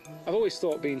 I've always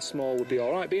thought being small would be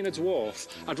all right. Being a dwarf,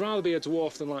 I'd rather be a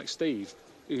dwarf than like Steve,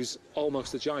 who's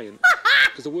almost a giant,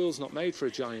 because the world's not made for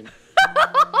a giant.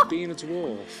 Being a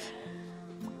dwarf,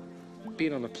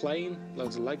 being on a plane,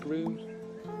 loads of leg room,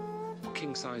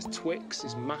 king-size Twix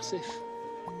is massive.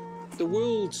 The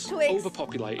world's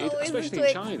overpopulated, especially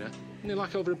in China, and they're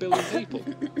like over 1 billion people.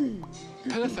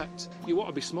 Perfect. You want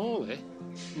to be smaller,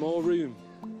 more room.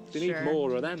 They need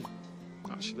more of them,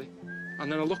 actually.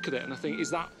 And then I look at it and I think,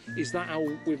 is that how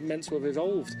we're meant to have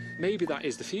evolved? Maybe that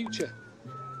is the future.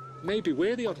 Maybe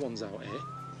we're the odd ones out here,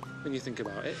 when you think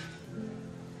about it.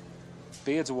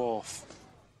 Be a dwarf.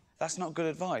 That's not good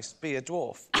advice. Be a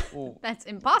dwarf. Well, That's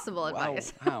impossible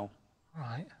advice. How?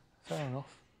 Right, fair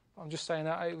enough. I'm just saying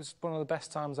that it was one of the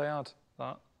best times I had,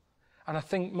 that. And I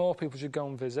think more people should go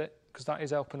and visit, because that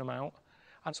is helping them out.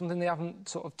 And something they haven't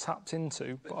sort of tapped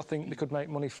into, but I think they could make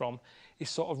money from, is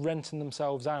sort of renting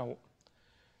themselves out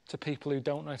to people who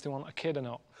don't know if they want a kid or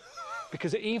not.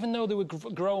 Because even though they were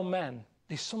grown men,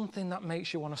 there's something that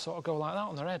makes you want to sort of go like that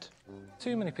on their head.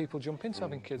 Too many people jump into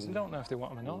having kids. They don't know if they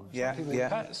want them or not. It's like people with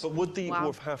pets. But would the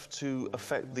dwarf have to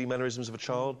affect the mannerisms of a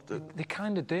child? They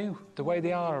kind of do. The way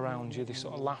they are around you, they're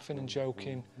sort of laughing and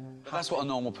joking. But that's what a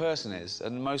normal person is,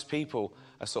 and most people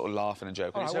are sort of laughing and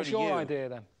joking. All right, what's your idea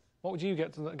then? What would you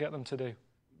get them to do?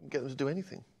 Get them to do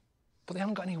anything. But they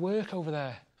haven't got any work over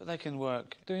there. But they can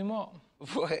work. Doing what?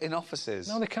 In offices.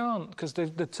 No, they can't, because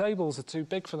the tables are too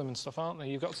big for them and stuff, aren't they?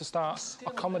 You've got to start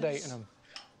accommodating them,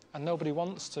 and nobody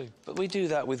wants to. But we do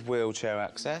that with wheelchair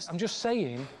access. I'm just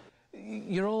saying,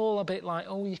 you're all a bit like,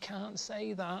 oh, you can't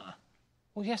say that.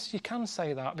 Well, yes, you can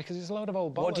say that, because it's a load of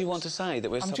old bollocks. What do you want to say?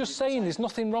 That we're I'm just saying there's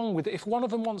nothing wrong with it. If one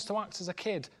of them wants to act as a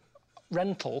kid,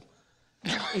 rental,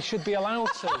 he should be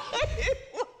allowed to.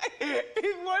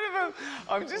 If one of them,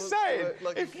 I'm just saying,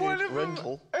 like if one of them...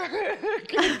 Rental.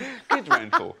 Kid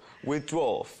rental with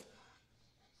dwarf.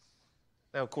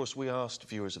 Now, of course, we asked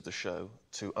viewers of the show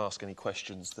to ask any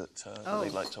questions that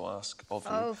they'd like to ask of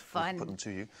you. Oh, fun. We'll put them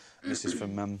to you. This is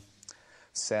from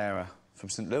Sarah from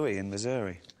St. Louis in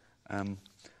Missouri.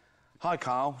 Hi,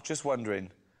 Karl. Just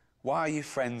wondering, why are you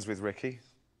friends with Richey?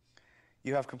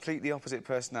 You have completely opposite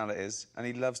personalities, and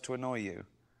he loves to annoy you.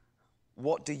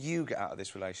 What do you get out of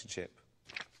this relationship?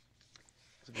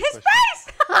 His face!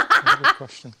 That's a good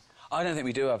question. I don't think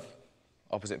we do have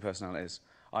opposite personalities.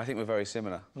 I think we're very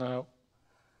similar. No.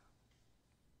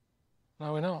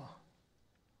 No, we're not.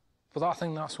 But I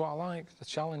think that's what I like, the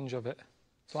challenge of it.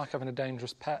 It's like having a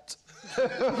dangerous pet.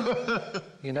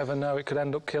 You never know, it could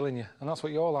end up killing you. And that's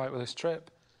what you're like with this trip.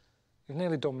 You've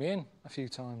nearly done me in a few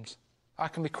times. I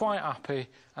can be quite happy,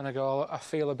 and I go, I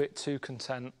feel a bit too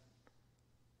content.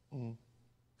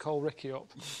 Call Richey up.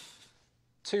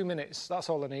 2 minutes, that's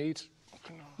all I need.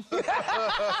 Wish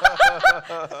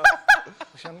I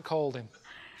hadn't called him.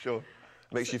 Sure.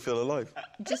 Makes you feel alive.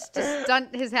 Just to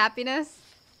stunt his happiness?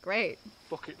 Great.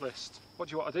 Bucket list. What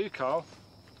do you want to do, Karl?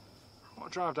 I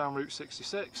want to drive down Route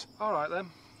 66. All right, then.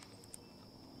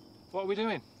 What are we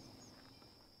doing?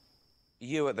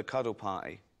 You at the cuddle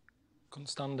party. Couldn't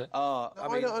stand it. I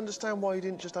don't understand why you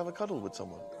didn't just have a cuddle with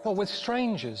someone. Well, with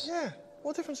strangers? Yeah.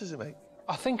 What difference does it make?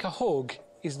 I think a hug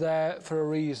is there for a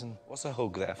reason. What's a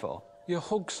hug there for? You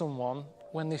hug someone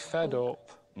when they're fed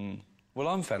up. Well,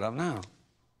 I'm fed up now.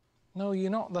 No,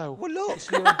 you're not, though. Well, look. It's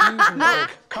your abusing hug.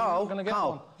 Karl, You're not gonna get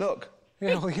Karl, one. look.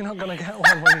 Yeah, well, you're not going to get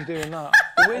one when you're doing that.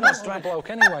 We're not strange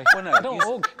bloke anyway. Well, no, I don't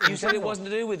hug. You said it wasn't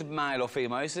to do with male or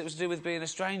female. You said it was to do with being a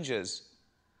strangers.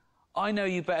 I know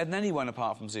you better than anyone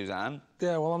apart from Suzanne.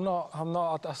 Yeah, well,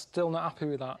 I'm still not happy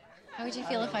with that. How would you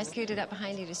feel if I scooted up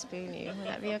behind you to spoon you? Would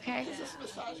that be okay?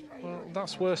 Well,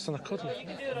 that's worse than a cuddle.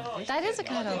 That is a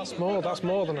cuddle. That's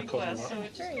more than a cuddle.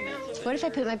 What if I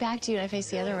put my back to you and I face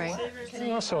the other way? Well,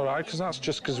 that's all right, because that's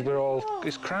just because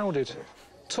it's crowded.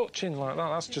 Touching like that,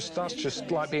 that's just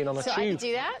like being on a tube. So I could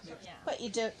do that? But you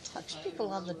don't touch people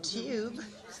on the tube.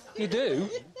 You do.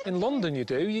 In London you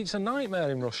do. It's a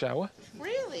nightmare in rush hour.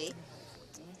 Really?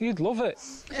 You'd love it.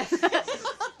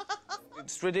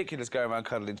 It's ridiculous going around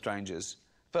cuddling strangers.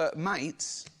 But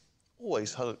mates...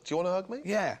 Always hug. Do you want to hug me?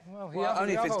 Yeah. Well,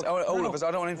 only if it's all of us. I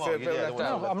don't want him to feel left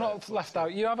out. No, I'm not left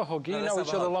out. You have a hug. You know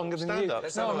each other longer than you. Up.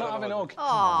 No, I'm not having a hug.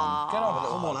 Aww. Get on.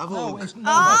 Come on, have a hug.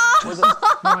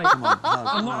 Right, come on.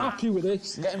 I'm not happy with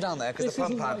this. Get him down there, because the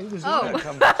pump pad... Oh.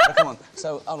 Come on.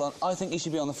 So, hold on. I think you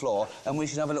should be on the floor, and we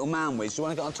should have a little man-wedge. Do you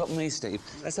want to get on top of me, Steve?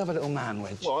 Let's have a little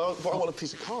man-wedge. Well, I want a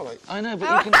piece of Karl, like... I know,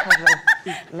 but you can have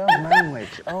a little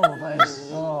man-wedge. Oh, that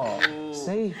is... Oh.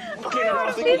 See?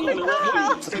 I think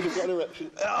I've got an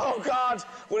erection. Oh, God!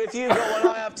 Well, if you've got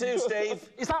one, I have too, Steve.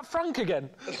 Is that Frank again?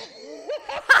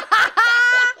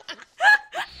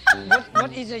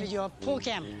 What is your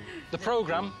program? The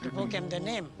programme? The program, the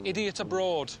name? Idiot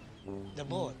Abroad. The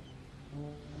board?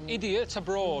 Idiot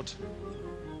Abroad.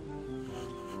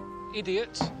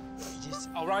 Idiot.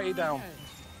 I'll write it down.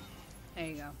 There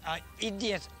you go.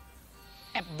 Idiot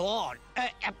abroad.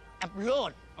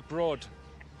 Abroad. Abroad.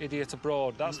 Idiot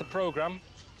Abroad. That's the programme.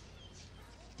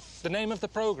 The name of the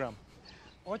programme.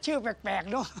 Oh, ชื่อแปลก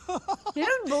ๆ เนอะ You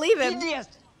don't believe him. Idiot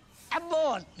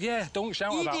Abort. Yeah, don't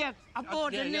shout about it. Idiot.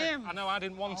 Abort the name. I know, I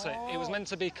didn't want it. It was meant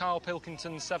to be Karl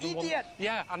Pilkington's 7-1. Idiot.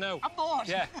 Yeah, I know. Abort.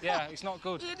 Yeah, it's not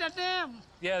good. Here's the name.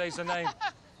 Yeah, there's a name.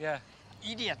 Yeah.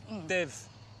 Idiot. Div.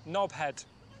 Knobhead.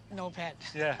 Knobhead.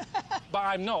 Yeah. But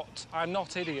I'm not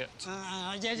idiot.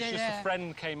 It's just a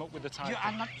friend came up with the title. You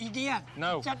are not idiot.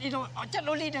 No. Just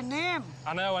only the name.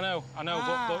 I know,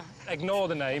 but ignore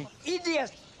the name.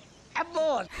 Idiot.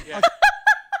 Abort. Yeah.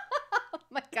 Oh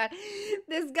my God,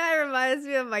 this guy reminds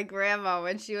me of my grandma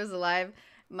when she was alive.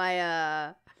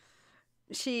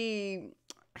 She's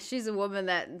a woman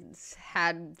that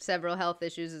had several health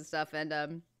issues and stuff,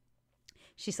 and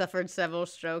she suffered several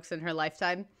strokes in her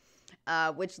lifetime,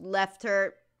 which left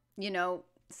her,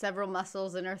 several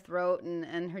muscles in her throat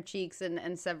and her cheeks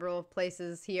and several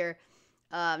places here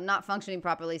not functioning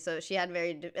properly. So she had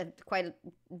quite a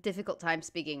difficult time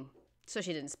speaking. So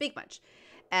she didn't speak much,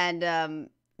 and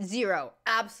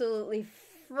absolutely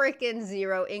freaking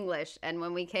zero English. And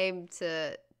when we came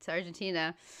to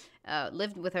Argentina,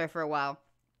 lived with her for a while,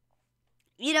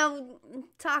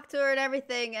 talked to her and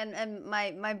everything. And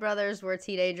my brothers were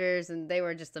teenagers and they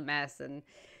were just a mess, and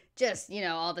just,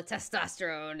 all the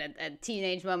testosterone and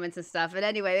teenage moments and stuff. And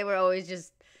anyway, they were always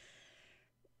just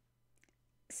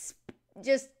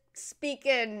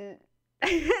speaking.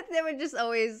 They were just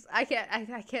always, I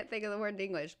can't think of the word in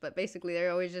English, but basically they're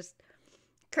always just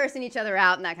cursing each other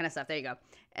out and that kind of stuff. There you go.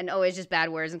 And always just bad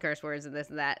words and curse words and this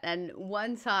and that. And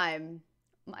one time,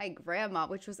 my grandma,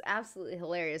 which was absolutely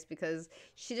hilarious because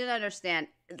she didn't understand,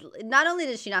 not only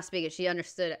did she not speak it, she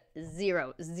understood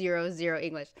zero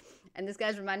English. And this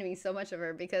guy's reminding me so much of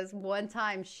her because one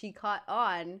time she caught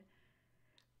on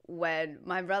when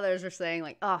my brothers were saying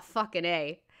like, oh, fucking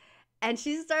A. And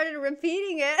she started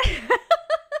repeating it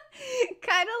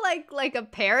kind of like a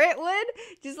parrot would,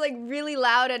 just like really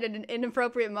loud at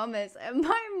inappropriate moments. And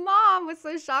my mom was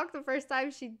so shocked the first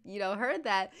time she, heard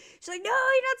that. She's like, no,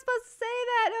 you're not supposed to say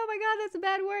that. Oh my God, that's a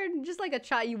bad word. And just like a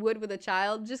child, you would with a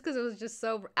child, just because it was just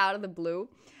so out of the blue.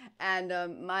 And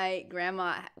my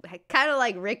grandma, kind of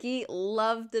like Ricky,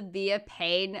 loved to be a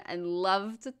pain and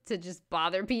loved to just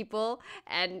bother people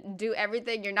and do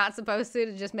everything you're not supposed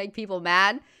to just make people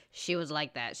mad. She was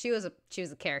like that. She was a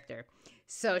character.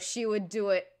 So she would do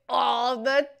it all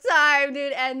the time,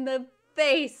 dude. And the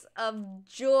face of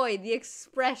joy, the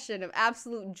expression of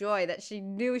absolute joy that she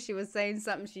knew she was saying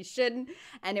something she shouldn't,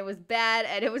 and it was bad,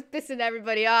 and it was pissing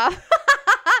everybody off.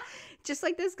 Just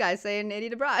like this guy saying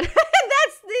idiot abroad.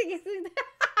 That's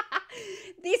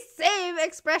the same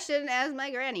expression as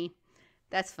my granny.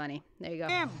 That's funny. There you go.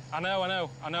 I know,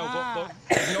 but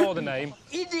ignore the name.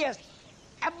 Idiot.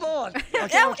 Abort.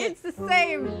 Okay. It's the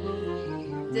same.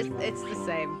 It's the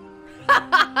same.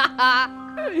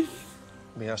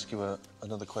 Let me ask you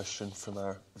another question from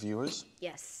our viewers.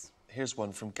 Yes. Here's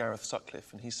one from Gareth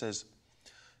Sutcliffe, and he says,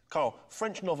 Karl,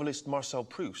 French novelist Marcel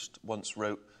Proust once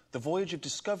wrote, "The voyage of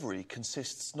discovery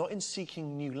consists not in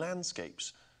seeking new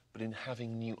landscapes, but in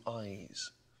having new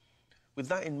eyes." With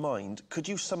that in mind, could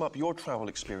you sum up your travel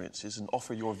experiences and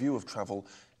offer your view of travel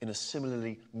in a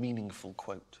similarly meaningful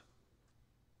quote?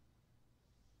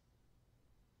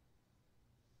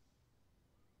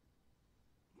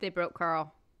 They broke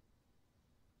Karl.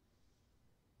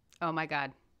 Oh my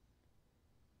God.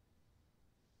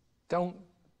 Don't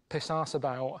piss ass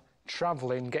about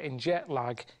travelling, getting jet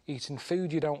lag, eating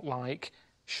food you don't like.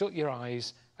 Shut your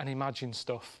eyes and imagine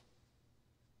stuff.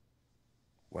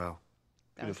 Wow.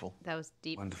 Beautiful. That was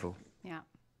deep. Wonderful. Yeah.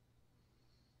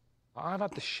 I've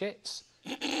had the shits.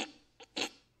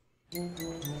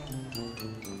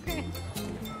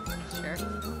 Sure.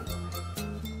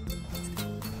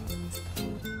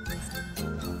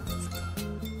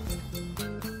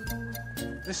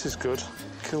 This is good.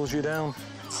 Cools you down.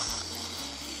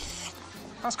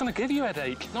 That's going to give you a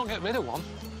headache, not get rid of one.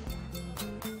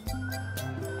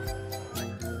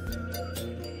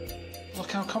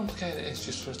 Look how complicated it is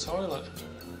just for a toilet.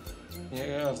 You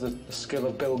have the skill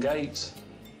of Bill Gates.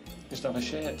 Just have a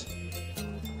shit.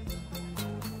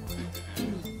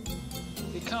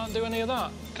 You can't do any of that.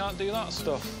 Can't do that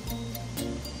stuff.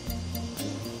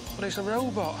 But it's a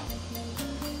robot.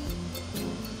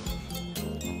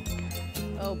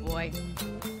 Oh boy.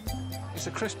 It's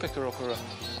a crisp picker-upper.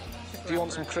 If you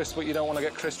want some crisps but you don't want to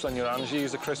get crisps on your hands, you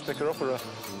use a crisp picker-upper.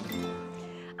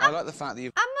 I like the fact that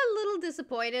you've... I'm a little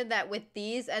disappointed that with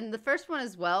these, and the first one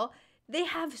as well, they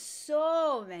have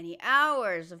so many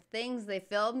hours of things they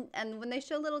filmed, and when they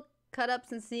show little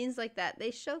cut-ups and scenes like that, they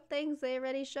show things they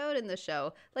already showed in the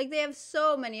show. Like, they have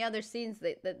so many other scenes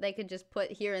that they could just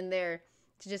put here and there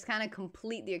to just kind of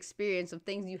complete the experience of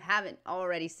things you haven't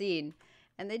already seen.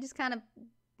 And they just kind of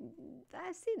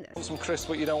I've seen this. Want some crisps,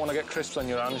 but you don't want to get crisps on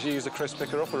your hands. You use a crisp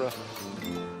picker-upper.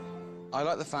 I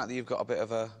like the fact that you've got a bit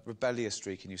of a rebellious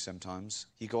streak in you sometimes.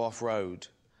 You go off-road.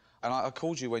 And I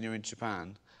called you when you were in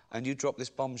Japan, and you dropped this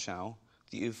bombshell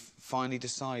that you've finally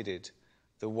decided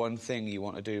the one thing you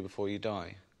want to do before you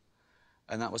die.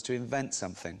 And that was to invent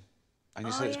something. And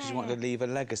you said it's because you wanted to leave a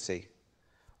legacy,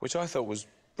 which I thought was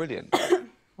brilliant.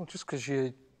 Well, just because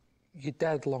you're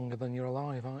dead longer than you're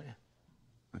alive, aren't you?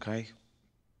 OK.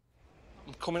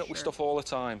 I'm coming up with stuff all the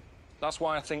time. That's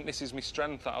why I think this is my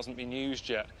strength that hasn't been used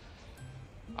yet.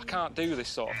 I can't do this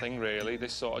sort of thing, really,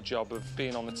 this sort of job of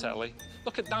being on the telly.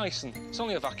 Look at Dyson. It's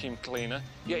only a vacuum cleaner,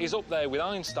 yet he's up there with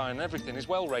Einstein and everything. He's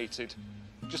well rated,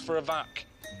 just for a vac.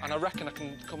 And I reckon I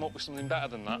can come up with something better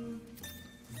than that.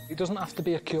 It doesn't have to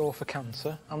be a cure for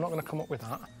cancer. I'm not going to come up with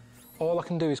that. All I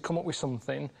can do is come up with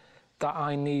something that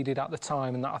I needed at the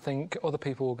time and that I think other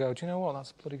people will go, do you know what,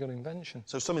 that's a bloody good invention.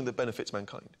 So something that benefits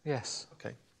mankind? Yes.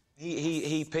 OK.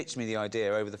 He pitched me the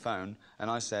idea over the phone, and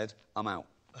I said, I'm out.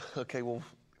 OK, well,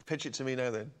 pitch it to me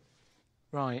now, then.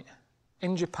 Right.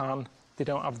 In Japan, they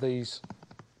don't have these...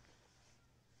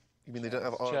 You mean they don't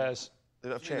have... chairs. They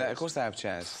don't have chairs? Yeah, of course they have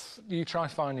chairs. You try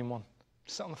finding one.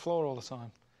 Sit on the floor all the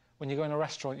time. When you go in a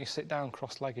restaurant, you sit down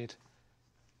cross-legged.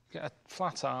 You get a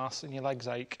flat arse and your legs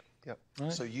ache. Yep.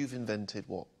 Right? So you've invented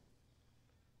what?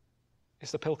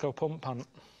 It's the Pilco pump pant.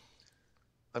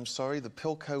 I'm sorry, the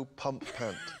Pilco pump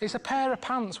pant? It's a pair of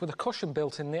pants with a cushion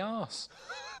built in the arse.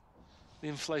 The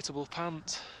inflatable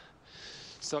pant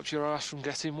stops your arse from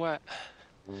getting wet.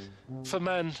 For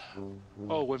men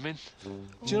or women. Do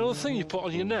you know the thing you put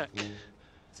on your neck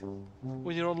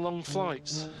when you're on long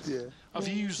flights? Yeah. I've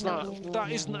used that.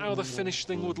 That isn't how the finished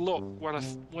thing would look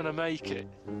when I make it.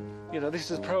 You know,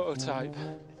 this is a prototype.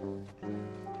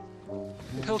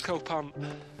 Pilco pant.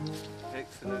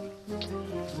 Excellent.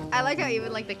 I like how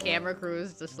even like the camera crew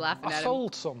is just laughing at I him.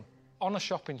 sold some on a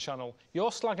shopping channel.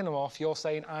 You're slagging them off. You're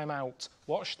saying I'm out.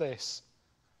 Watch this.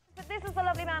 But this is the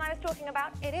lovely man I was talking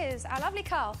about. It is our lovely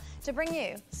Karl to bring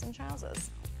you some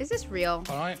trousers. Is this real?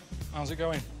 All right. How's it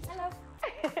going? Hello.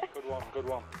 Good one. Good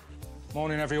one.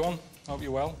 Morning, everyone. Hope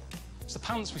you're well. It's the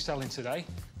pants we're selling today.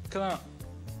 Look at that.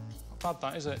 Not bad,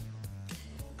 that, is it?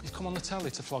 You've come on the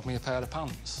telly to flog me a pair of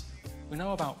pants. We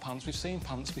know about pants. We've seen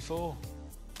pants before.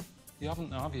 You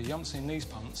haven't, have you? You haven't seen these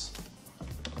pants.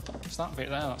 It's that bit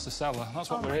there, that's the seller. That's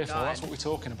what we're here for. That's what we're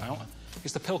talking about.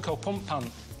 It's the Pilco pump pant.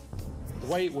 The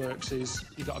way it works is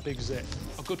you've got a big zip,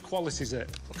 a good quality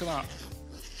zip. Look at that.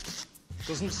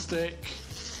 Doesn't stick.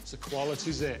 It's a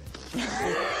quality zip. Doesn't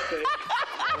stick.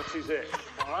 Quality zip.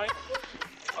 All right?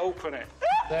 Open it.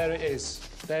 There it is.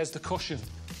 There's the cushion.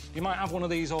 You might have one of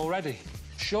these already.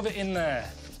 Shove it in there.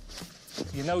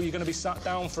 You know you're going to be sat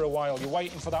down for a while. You're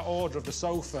waiting for that order of the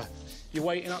sofa. You're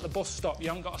waiting at the bus stop. You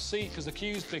haven't got a seat because the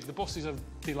queue's big. The buses are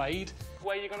delayed.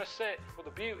 Where you're going to sit. But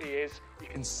the beauty is you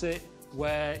can sit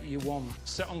where you want.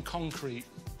 Sit on concrete.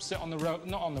 Sit on the road.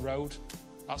 Not on the road.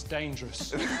 That's dangerous.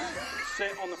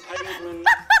 Sit on the pavement.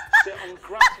 Sit on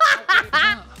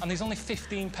grass. And there's only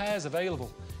 15 pairs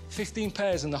available. 15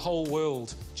 pairs in the whole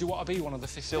world. Do you want to be one of the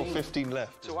 15? Still 15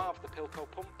 left. To have the Pilco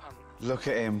pump pant. Look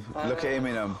at him. Look at him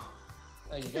in them.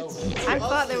 There you go. I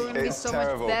thought they were going to be It's so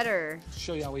terrible. much better.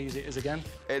 Show you how easy it is again.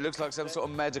 It looks like some sort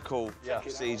of medical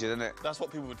procedure, doesn't it? That's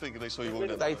what people would think if they saw you walking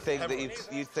down. They think that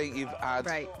you think you've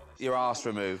had your arse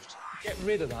removed. Get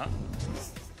rid of that.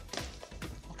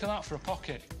 Look at that for a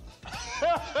pocket.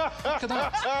 Look at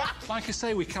that. Like I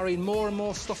say, we're carrying more and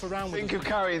more stuff around. Think of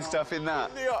carrying stuff in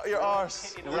that. Your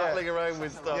arse rattling around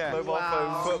with stuff. Yeah. Mobile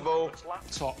phones. Football.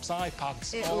 Laptops,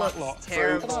 iPads, It all looks that lot.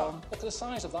 terrible. Look at the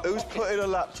size of that Who's pocket. putting a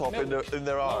laptop in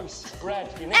their arse? Loaves, bread.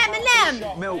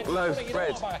 M&M! Milk, loaf,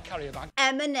 bread. Buy a carrier bag.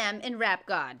 Eminem in Rap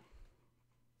God.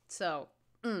 So,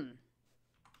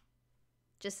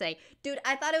 just say, dude,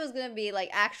 I thought it was gonna be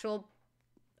like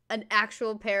an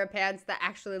actual pair of pants that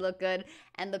actually look good,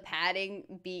 and the padding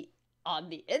be on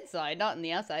the inside, not on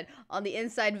the outside. On the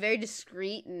inside, very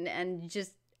discreet and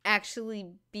just actually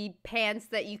be pants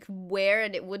that you could wear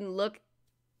and it wouldn't look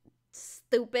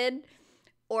stupid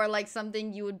or like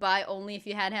something you would buy only if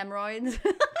you had hemorrhoids.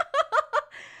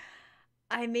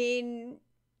 I mean,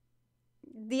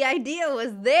 the idea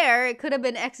was there. It could have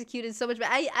been executed so much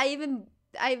better.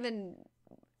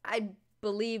 I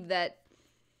believe that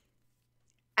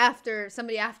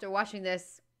somebody after watching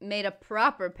this made a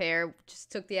proper pair,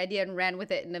 just took the idea and ran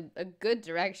with it in a good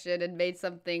direction and made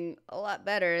something a lot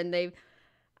better. And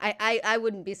I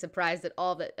wouldn't be surprised at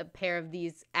all that a pair of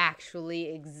these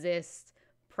actually exist,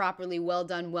 properly well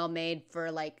done, well made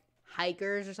for like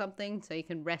hikers or something, so you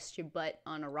can rest your butt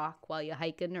on a rock while you're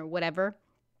hiking or whatever.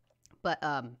 But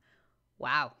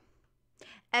wow.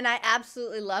 And I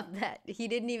absolutely love that. He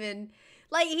didn't even...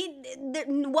 Like,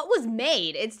 what was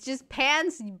made? It's just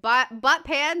pants, butt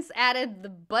pants, added the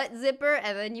butt zipper,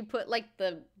 and then you put, like,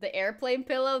 the airplane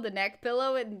pillow, the neck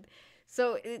pillow, and...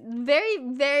 So, very,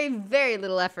 very, very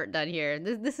little effort done here.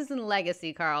 This isn't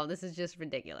legacy, Carl. This is just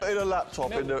ridiculous. In a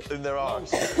laptop in their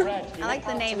arms. I like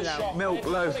the name, though. Milk,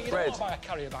 loaf, bread. Buy a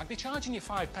carrier bag. They're charging you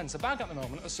 5p a bag at the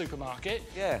moment at the supermarket.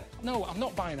 Yeah. No, I'm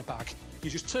not buying a bag. You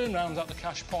just turn round at the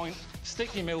cash point,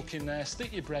 stick your milk in there,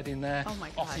 stick your bread in there. Oh my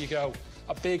off you go.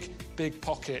 A big, big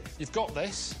pocket. You've got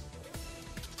this.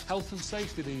 Health and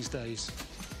safety these days.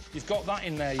 You've got that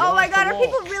in there. Oh my God, are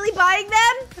people really buying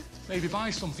them? Maybe buy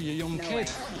some for your young kid.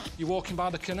 You're walking by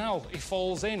the canal, he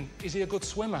falls in. Is he a good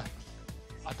swimmer?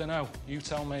 I don't know, you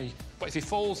tell me. But if he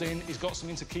falls in, he's got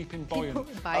something to keep him buoyant.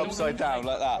 Upside down,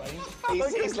 like that.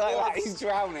 He's like that, he's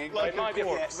drowning. Like I'm just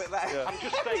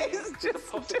saying, there's a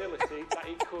possibility that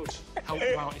it could help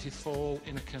you out if you fall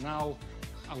in a canal,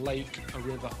 a lake, a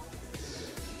river.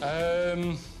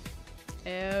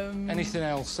 Anything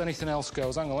else? Anything else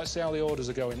goes? Hang on, let's see how the orders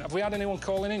are going. Have we had anyone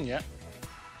calling in yet?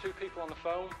 2 people on the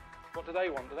phone. What do they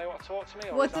want? Do they want to talk to me?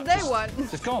 Or What do they want?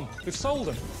 They've gone. We've sold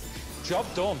them. Job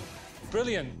done.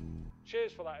 Brilliant.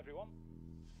 Cheers for that, everyone.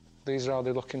 These are how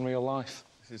they look in real life.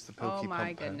 This is the Pilky Oh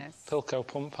my goodness. Pilko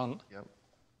pump pant. Yep.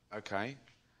 OK.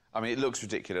 I mean, it looks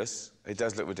ridiculous. It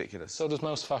does look ridiculous. So does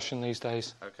most fashion these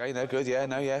days. OK, no, good, yeah,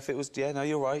 no, yeah, if it was, yeah, no,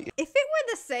 you're right. If it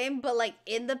were the same, but like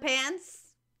in the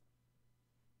pants,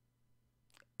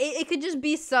 it could just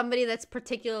be somebody that's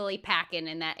particularly packing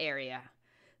in that area.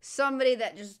 Somebody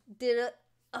that just did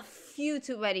a few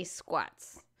too many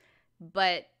squats.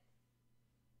 But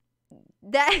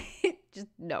that, just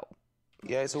no.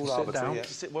 Yeah, it's all Sit arbitrary. down.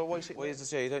 Yeah. Well, where's the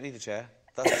chair? You don't need a chair.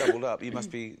 That's doubled up. You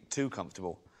must be too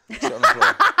comfortable. Sit on the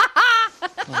floor.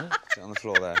 Sit on the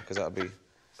floor there, because that would be...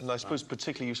 And I suppose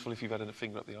particularly useful if you've had a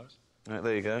finger up the arse. Right,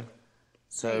 there you go.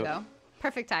 So, There you go.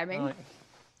 Perfect timing. Right.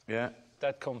 Yeah.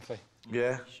 Dead comfy.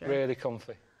 Yeah. Sure. Really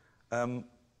comfy.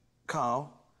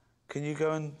 Carl, can you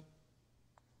go and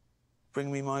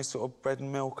bring me my sort of bread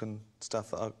and milk and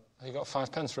stuff that Have you got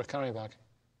 5p for a carry bag?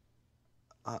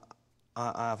 I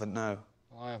haven't, no.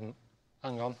 Well, I haven't.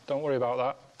 Hang on, don't worry about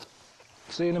that.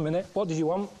 See you in a minute. What did you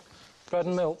want? Bread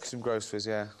and milk? Some groceries,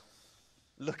 yeah.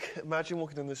 Look, imagine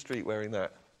walking down the street wearing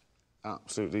that.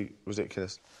 Absolutely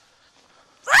ridiculous.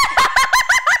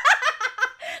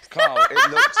 Carl,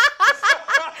 it looks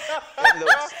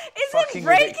fucking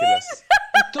ridiculous.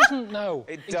 It doesn't know.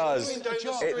 It does.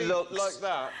 It looks like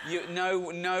that.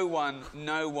 No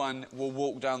one will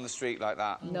walk down the street like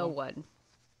that. No one.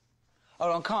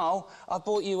 Hold on, Carl. I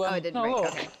bought you. Oh, I didn't No, break.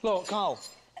 look, Okay. look, Carl.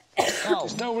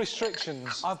 There's no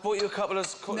restrictions. I've bought you a couple of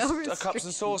cups and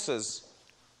restrictions. saucers.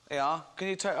 Yeah. Can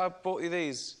you take? I bought you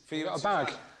these for you. You got a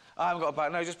bag? I haven't got a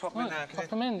bag. No, just pop them in there. Pop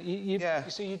them in. Yeah.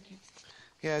 You see,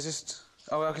 Yeah, just.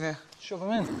 Oh, I can hear. shove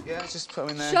them in. Yeah, just put them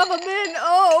in there. Shove them in.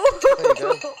 Oh.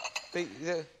 There you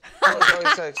go.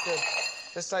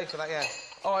 They're safe for that, yeah.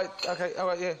 All right, OK, all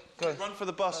right, yeah, go. Run for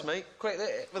the bus, mate. Quick,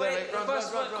 For there, mate. Run,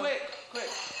 quick.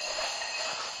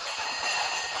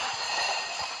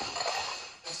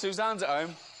 Suzanne's at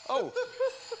home. Oh,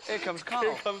 here comes Karl.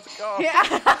 Here comes Karl. Yeah.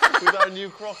 With our new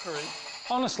crockery.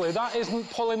 Honestly, that isn't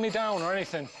pulling me down or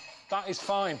anything. That is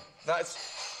fine.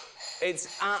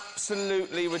 It's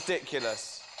absolutely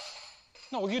ridiculous.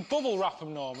 No, well, you'd bubble wrap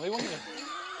them normally, wouldn't you?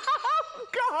 Oh,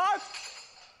 God!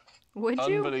 Would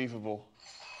you? Unbelievable.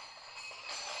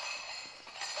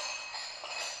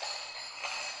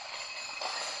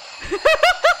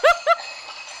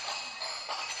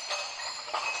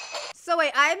 So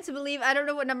wait, I am to believe, I don't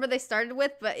know what number they started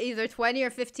with, but either 20 or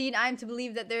 15, I am to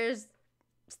believe that there's,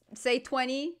 say,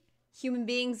 20 human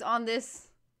beings on this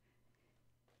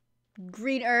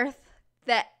green earth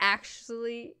that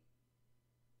actually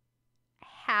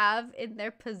have in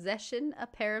their possession a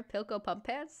pair of Pilko pump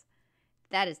pants.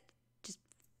 That is just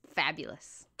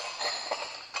fabulous.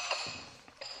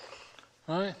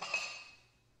 Right.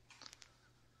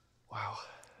 Wow.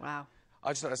 Wow. I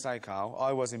just like to say, Karl,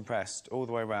 I was impressed all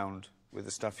the way around with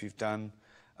the stuff you've done.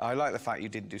 I like the fact you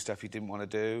didn't do stuff you didn't want to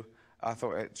do. I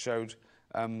thought it showed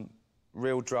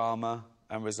real drama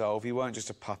and resolve. You weren't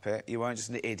just a puppet. You weren't just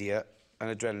an idiot,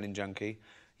 an adrenaline junkie.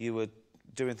 You were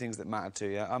doing things that mattered to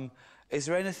you. Is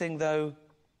there anything, though,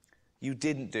 you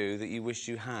didn't do that you wish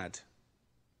you had?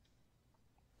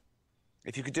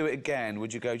 If you could do it again,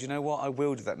 would you go, do you know what, I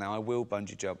will do that now, I will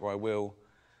bungee jump, or I will...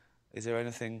 Is there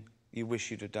anything you wish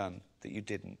you'd have done that you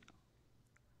didn't?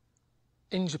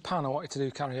 In Japan, I wanted to do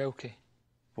karaoke.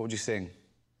 What would you sing?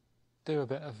 Do a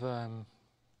bit of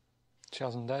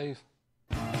Chaz and Dave.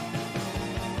 Well,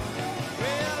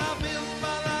 I built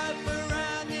my life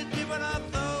around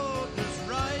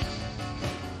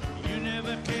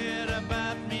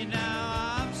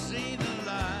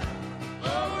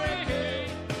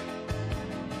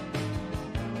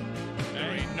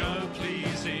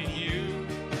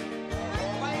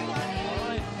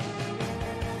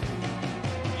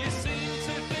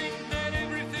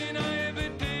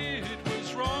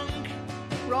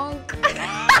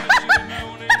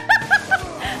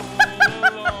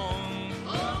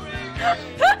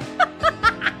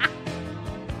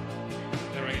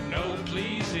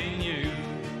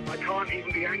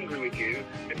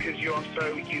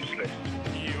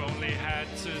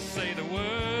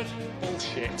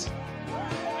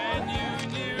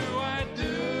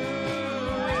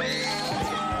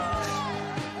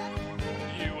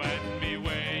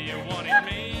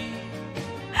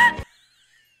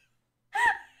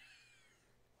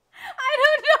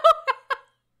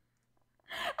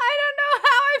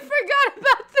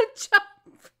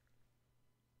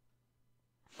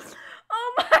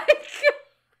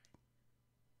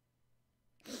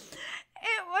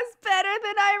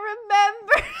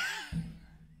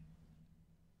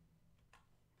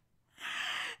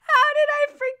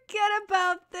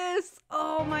about this.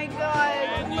 Oh my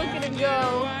god. Look at it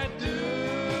go.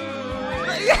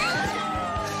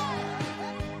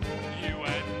 You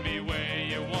had me where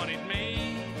you wanted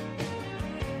me,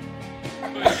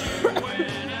 but you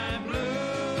went and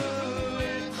blew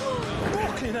it.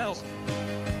 Fucking hell.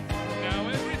 Now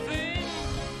everything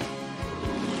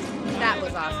That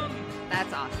was awesome.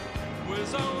 That's awesome.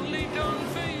 was only done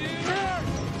for you.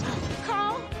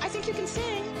 Carl, I think you can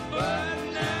sing. But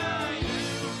now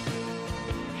you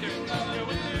can go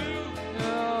and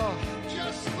do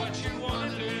just what you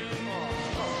want to do.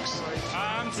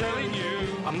 I'm telling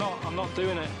you, I'm not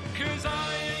doing it. 'cause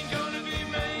I ain't gonna be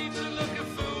made to look a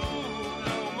fool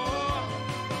no more.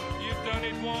 You've done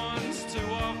it once too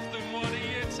often. What do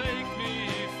you take me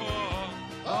for?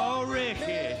 Oh,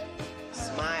 Ricky,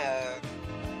 Smile.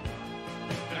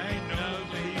 ain't no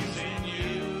pleasing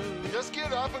you. Just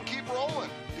get up and keep rolling.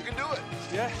 You can do it.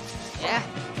 Yeah. Yeah.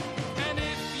 And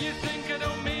if you think I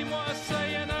don't mean what I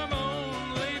say and I'm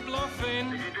only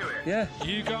bluffing, Yeah.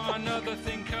 you got another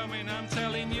thing coming, I'm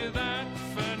telling you that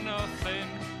for nothing.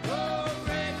 Oh,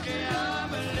 Ricky,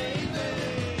 I'm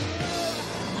leaving.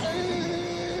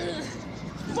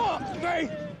 Fuck me!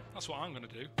 That's what I'm gonna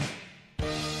do.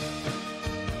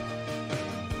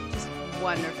 Just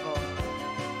wonderful.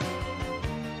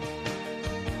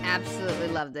 Absolutely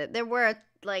loved it. There were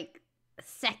like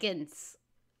seconds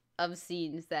of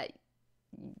scenes that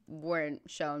weren't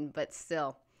shown, but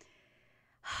still.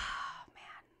 Oh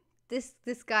man.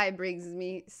 This guy brings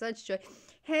me such joy.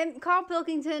 Him, Karl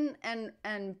Pilkington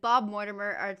and Bob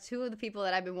Mortimer are two of the people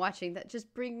that I've been watching that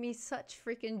just bring me such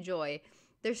freaking joy.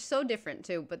 They're so different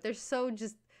too, but they're so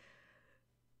just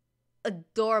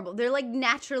adorable. They're like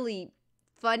naturally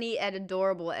funny and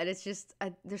adorable, and it's just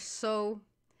they're so,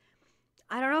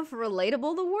 I don't know if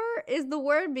relatable is the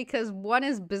word, because one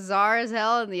is bizarre as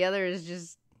hell and the other is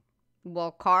just,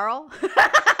 well, Karl.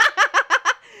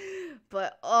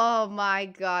 But oh my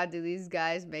god, do these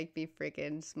guys make me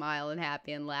freaking smile and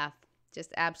happy and laugh.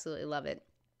 Just absolutely love it.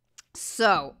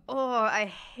 So, I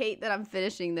hate that I'm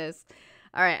finishing this.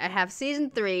 All right, I have season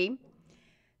 3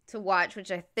 to watch,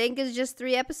 which I think is just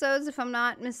 3 episodes if I'm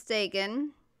not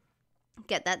mistaken.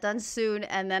 Get that done soon.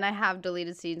 And then I have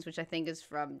deleted scenes, which I think is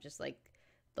from just like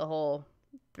the whole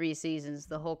 3 seasons,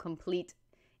 the whole complete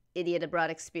Idiot Abroad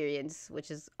experience,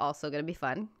 which is also going to be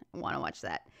fun. I want to watch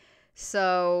that.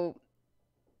 So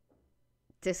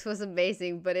this was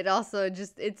amazing, but it also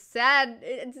just, it's sad.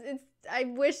 It's I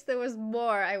wish there was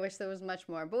more. I wish there was much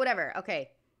more, but whatever. Okay.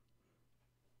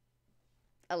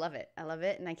 I love it. I love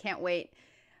it. And I can't wait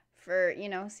for,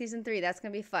 season 3. That's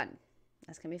going to be fun.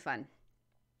 That's going to be fun.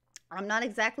 I'm not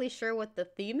exactly sure what the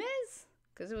theme is,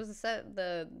 because it was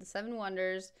the 7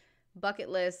 Wonders, bucket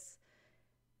list,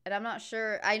 and I'm not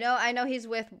sure. I know he's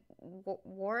with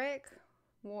Warwick?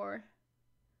 Warwick?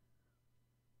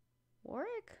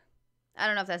 I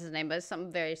don't know if that's his name, but it's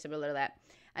something very similar to that.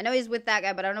 I know he's with that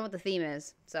guy, but I don't know what the theme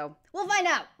is. So we'll find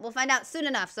out. We'll find out soon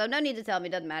enough. So no need to tell me.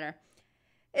 Doesn't matter.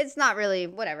 It's not really,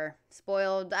 whatever,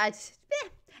 spoiled.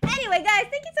 Anyway, guys,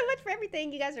 thank you so much for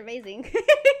everything. You guys are amazing.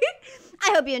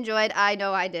 I hope you enjoyed. I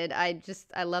know I did. I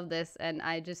love this. And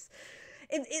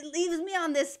it leaves me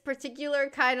on this particular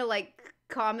kind of like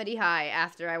comedy high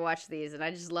after I watch these. And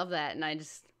I just love that. And I'm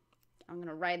going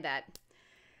to ride that.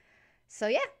 So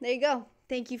yeah, there you go.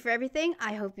 Thank you for everything.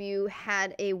 I hope you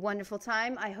had a wonderful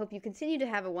time. I hope you continue to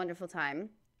have a wonderful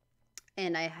time.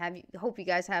 And I hope you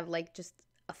guys have like just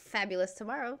a fabulous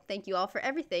tomorrow. Thank you all for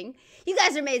everything. You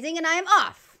guys are amazing, and I am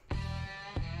off.